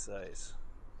client's eyes.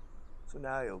 So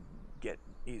now you'll get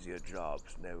easier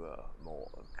jobs, no more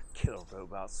killer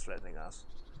robots threatening us.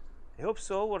 I hope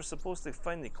so. We're supposed to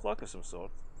find the clock of some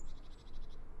sort.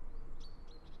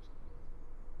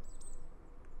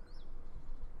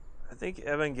 I think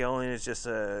Evangelion is just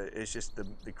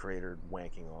the creator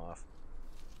wanking off.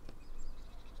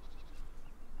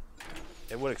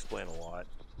 It would explain a lot.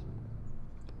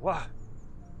 What?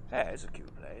 Hey, it's a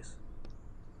cute place.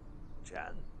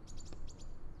 Jan,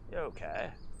 you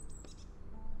okay?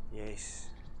 Yes.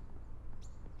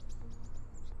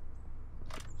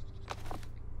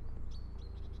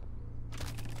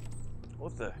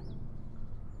 What the?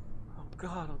 Oh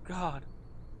God, oh God.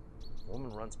 The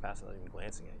woman runs past without even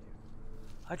glancing at you.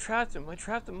 I trapped him. I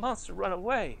trapped the monster. Run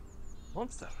away.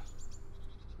 Monster.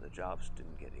 The jobs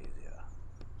didn't get easier.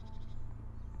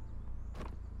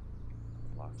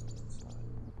 Locked from the inside.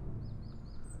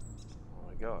 I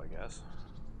want to go, I guess.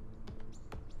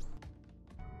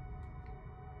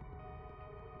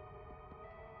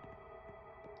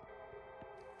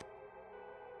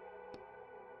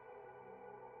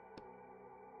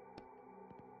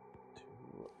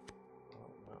 Oh,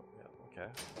 no, yeah, okay.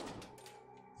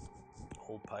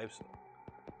 Old pipes.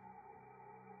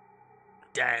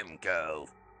 Damn girl.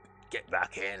 Get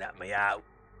back here and let me out.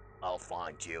 I'll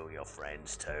find you and your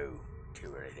friends too.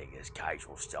 Do anything this cage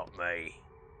will stop me.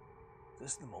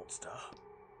 This is the monster.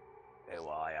 Who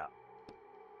are ya?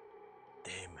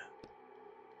 Damn.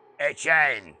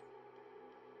 Etienne!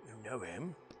 You know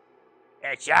him?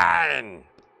 Etienne!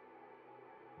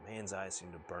 The man's eyes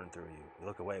seem to burn through you. You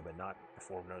look away, but not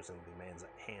before noticing the man's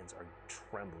hands are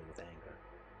trembling with anger.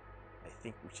 I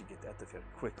think we should get out of here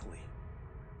quickly.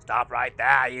 Stop right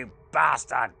there, you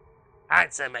bastard!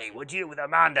 Answer me, would you, with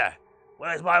Amanda?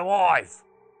 Where's my wife?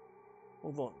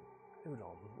 Hold on.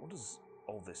 What does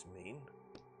all this mean?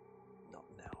 Not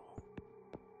now.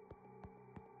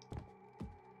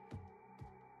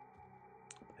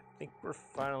 I think we're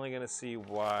finally gonna see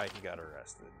why he got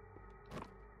arrested.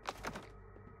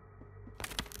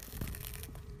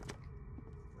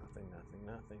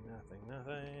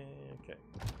 Nothing. Okay.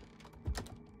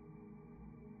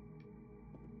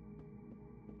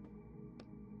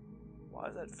 Why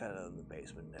is that fella in the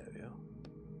basement now, yo?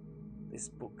 This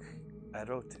book, I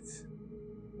wrote it.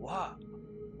 What?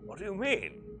 What do you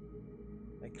mean?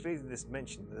 I created this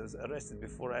mention that I was arrested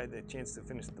before I had a chance to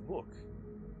finish the book.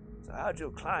 So how'd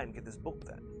your client get this book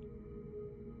then?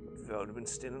 You've already been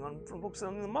stealing from books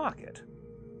on the market.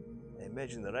 I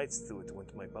imagine the rights to it went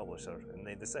to my publisher, and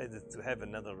they decided to have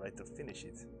another writer finish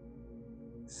it.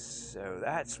 So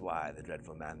that's why the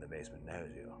dreadful man in the basement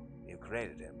knows you. You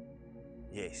created him.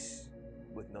 Yes,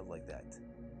 but not like that.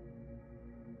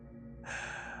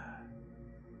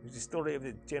 It's the story of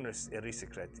a generous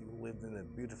aristocrat who lived in a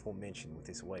beautiful mansion with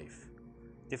his wife.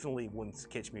 Definitely wouldn't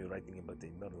catch me writing about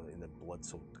a murder in a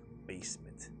blood-soaked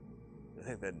basement. I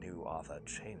think that new author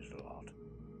changed a lot.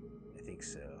 I think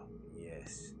so,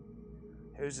 yes.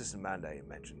 Who's this Amanda you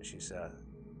mentioned? She's,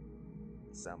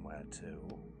 somewhere too.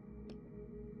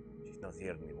 She's not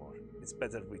here anymore. It's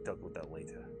better if we talk about that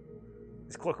later.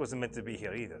 This clock wasn't meant to be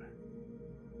here either.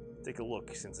 Take a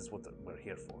look, since it's what we're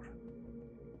here for.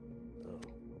 Oh,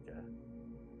 okay.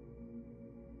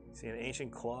 See an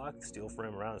ancient clock, the steel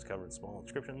frame around is covered in small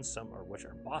inscriptions, some of which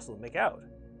are impossible to make out.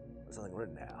 There's something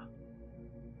written here.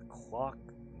 The clock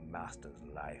master's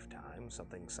lifetime,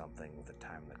 something with the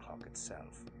time of the clock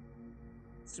itself.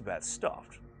 It's too bad it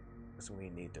stopped, because we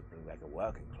need to bring back a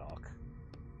working clock.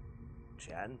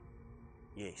 Chen?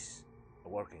 Yes, a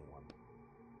working one.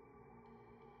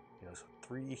 There's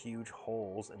 3 huge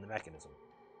holes in the mechanism.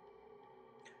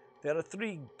 There are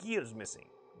 3 gears missing.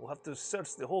 We'll have to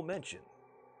search the whole mansion.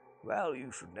 Well,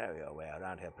 you should know your way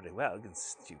around here pretty well,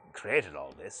 since you created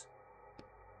all this.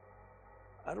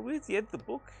 Are we at the end of the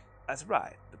book? That's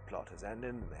right. The plot has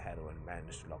ended, and the heroine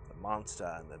managed to lock the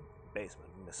monster in the basement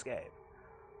and escape.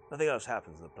 Nothing else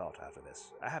happens in the plot after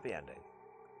this. A happy ending.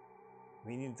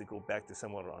 We need to go back to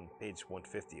somewhere on page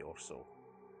 150 or so.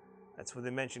 That's where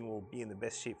the mansion will be in the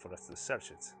best shape for us to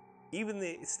search it. Even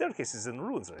the staircase is in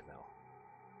ruins right now.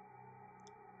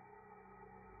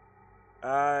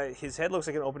 His head looks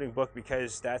like an opening book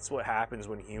because that's what happens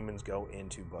when humans go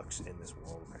into books in this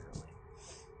world, apparently.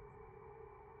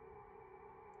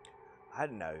 I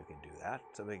didn't know you could do that.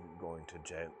 Something going to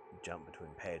jump between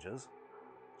pages.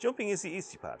 Jumping is the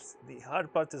easy part. The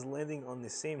hard part is landing on the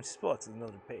same spot as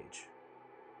another page.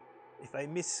 If I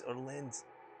miss or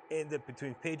end up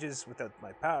between pages without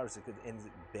my powers, it could end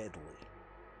badly.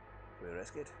 Will we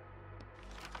risk it?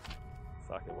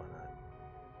 Fuck it, why not?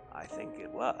 I think it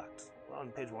worked. We're on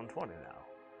page 120 now.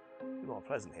 Be more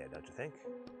pleasant here, don't you think?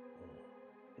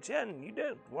 Jen, you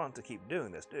don't want to keep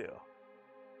doing this, do you?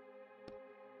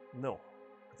 No,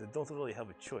 but I don't really have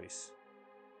a choice.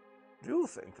 Do you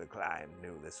think the client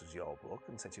knew this was your book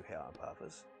and sent you here on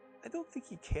purpose? I don't think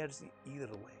he cares either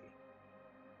way.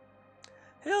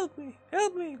 Help me!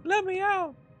 Help me! Let me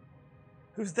out!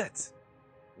 Who's that?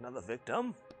 Another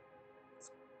victim?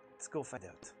 Let's go find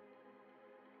out.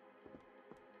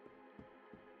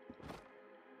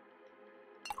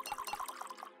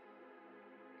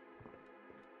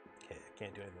 Okay, I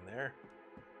can't do anything there.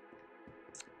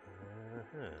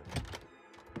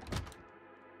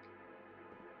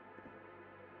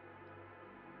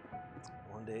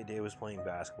 One day, Dave was playing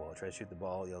basketball. I tried to shoot the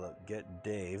ball, yelled out, "Get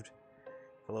Daved."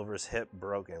 Fell over his hip,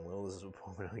 broken. Little this is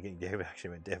when getting Dave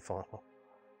actually meant Dave falling off.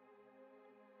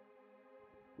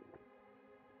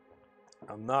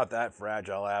 I'm not that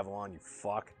fragile, Avalon, you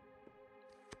fuck.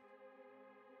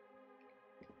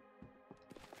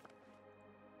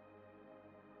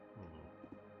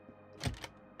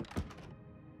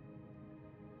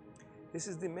 This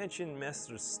is the Mansion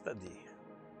Master's study.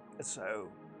 It's so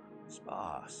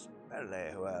sparse.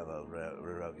 Apparently whoever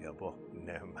rewrote your book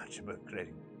knew much about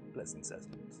creating pleasant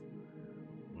systems.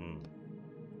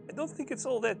 I don't think it's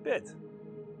all that bad.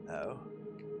 Oh?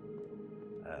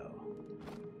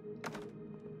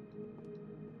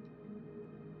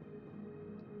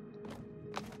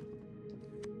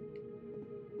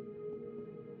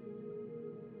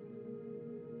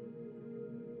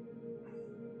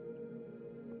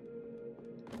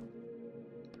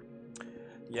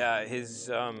 Yeah, his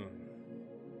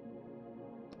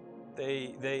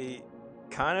they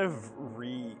kind of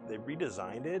they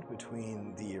redesigned it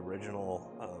between the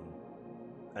original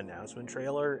announcement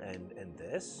trailer and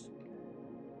this,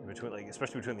 between like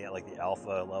especially between the like the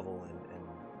alpha level and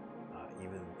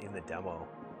even the demo.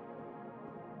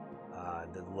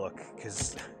 The look,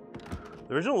 because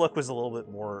the original look was a little bit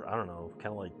more, I don't know,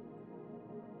 kind of like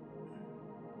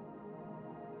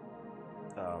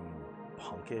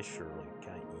punkish or like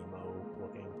kind of emo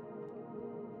looking.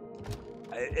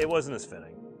 It wasn't as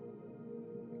fitting.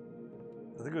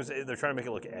 I think they're trying to make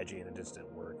it look edgy and it just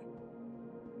didn't work.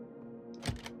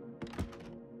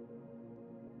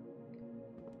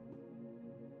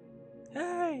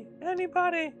 Hey,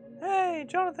 anybody? Hey,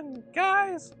 Jonathan,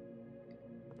 guys!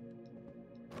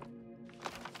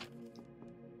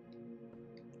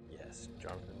 Yes,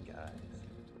 Jonathan, guys.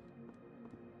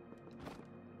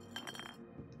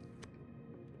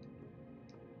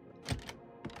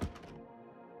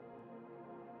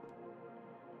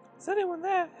 Is anyone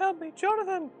there? Help me,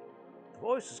 Jonathan! The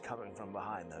voice is coming from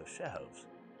behind those shelves.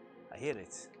 I hear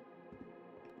it.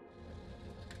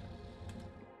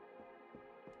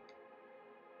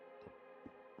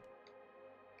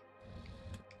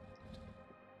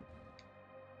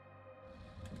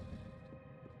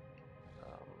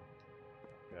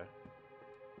 Okay.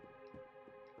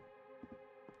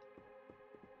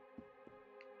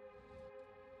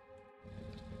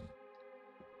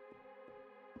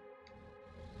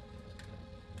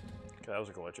 Okay, that was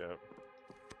a glitch out.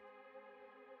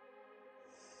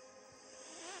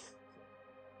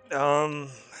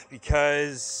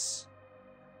 Because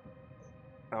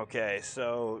okay,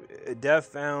 so Dev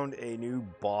found a new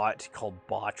bot called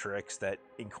Botrix that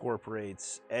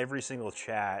incorporates every single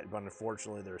chat, but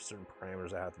unfortunately there are certain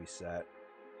parameters that have to be set.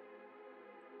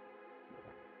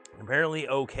 Apparently,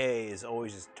 okay is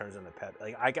always just turns into pep.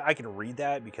 Like I can read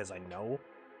that because I know.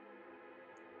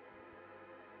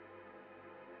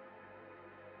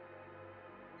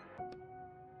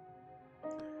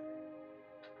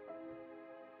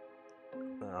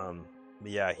 But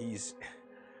yeah, he's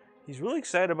really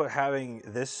excited about having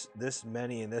this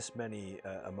many and this many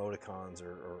emoticons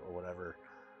or whatever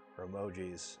or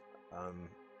emojis.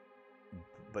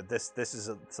 But this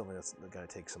is something that's going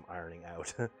to take some ironing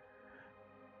out.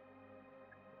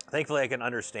 Thankfully, I can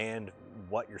understand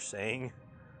what you're saying,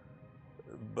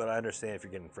 but I understand if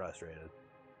you're getting frustrated.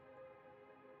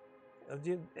 How did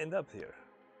you end up here?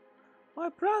 My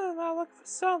brother and I are looking for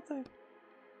something.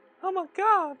 Oh my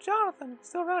god, Jonathan, he's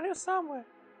still around here somewhere.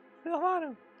 We'll find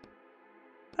him.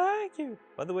 Thank you.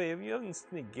 By the way, have you haven't seen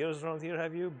any gears around here,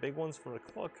 have you? Big ones for a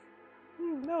clock?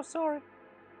 No, sorry.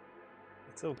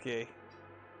 It's okay.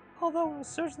 Although when I was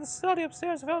searching the study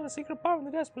upstairs, I found a secret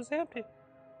apartment. The desk was empty.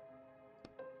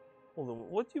 Hold on,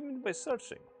 what do you mean by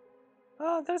searching?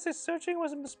 Did I say searching?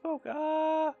 Wasn't bespoke.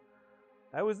 I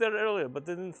was there earlier, but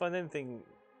didn't find anything.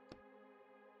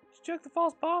 Did you check the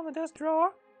false bottom in the desk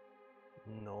drawer?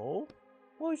 No.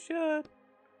 Well, you should.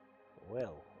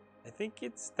 Well, I think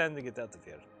it's time to get out of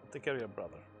here. I'll take care of your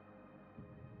brother.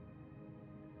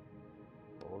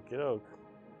 Okie doke.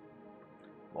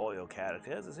 All your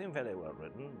characters seem very well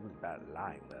written. Bad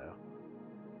lying, though.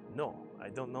 No, I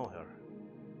don't know her.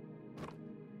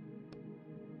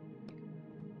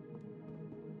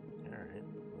 Alright,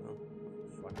 well,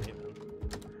 fuck me then.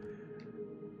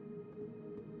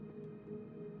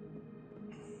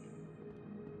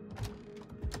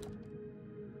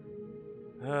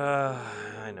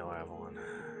 I know Avalon.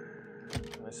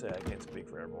 I say I can't speak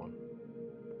for everyone.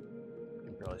 I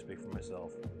can barely speak for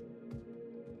myself.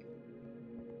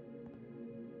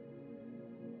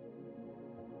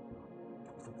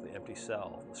 Look at the empty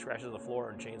cell. The scratches on the floor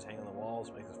and chains hanging on the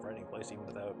walls makes this a frightening place even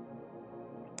without.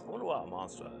 I wonder what a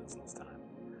monster is this time.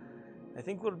 I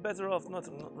think we're better off not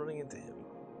running into him.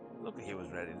 Look, he was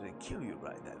ready to kill you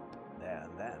right then, there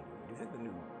and then. Do you think the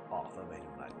new author made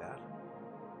him like that?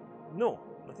 No,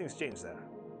 nothing's changed there.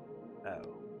 Oh.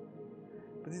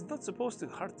 But he's not supposed to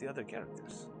hurt the other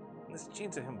characters. And this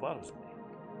change of him bothers me.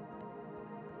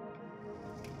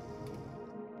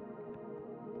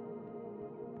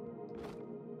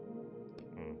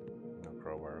 No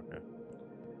crowbar, okay.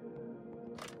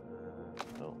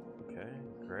 Oh, okay,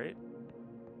 great.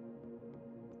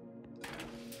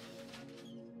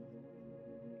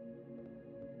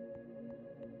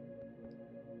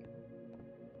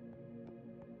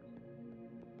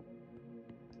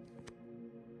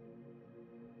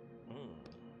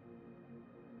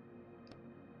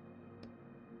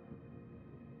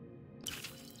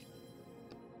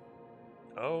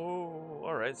 Oh,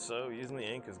 alright, so using the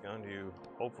ink is going to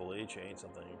hopefully change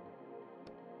something.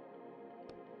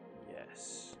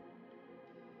 Yes.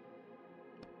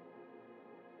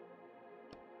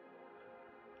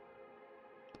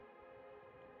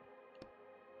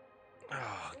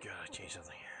 Oh god, I changed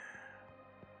something.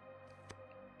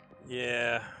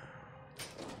 Yeah,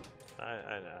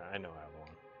 I know I have one.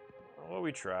 Well,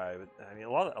 we try, but I mean, a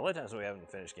lot of times we haven't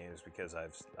finished games because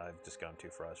I've just gotten too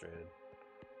frustrated.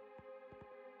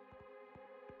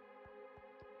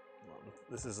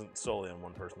 This isn't solely on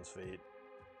one person's fate.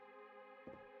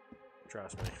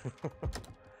 Trust me.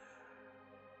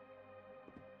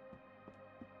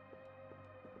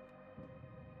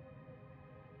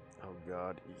 Oh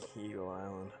god, Eagle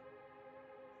Island.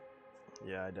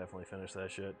 Yeah, I definitely finished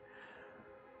that shit.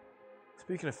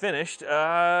 Speaking of finished, we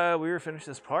were finished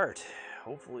this part.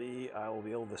 Hopefully, I will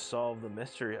be able to solve the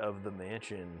mystery of the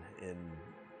mansion in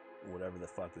whatever the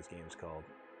fuck this game's called.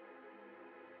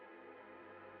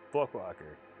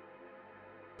 Bookwalker.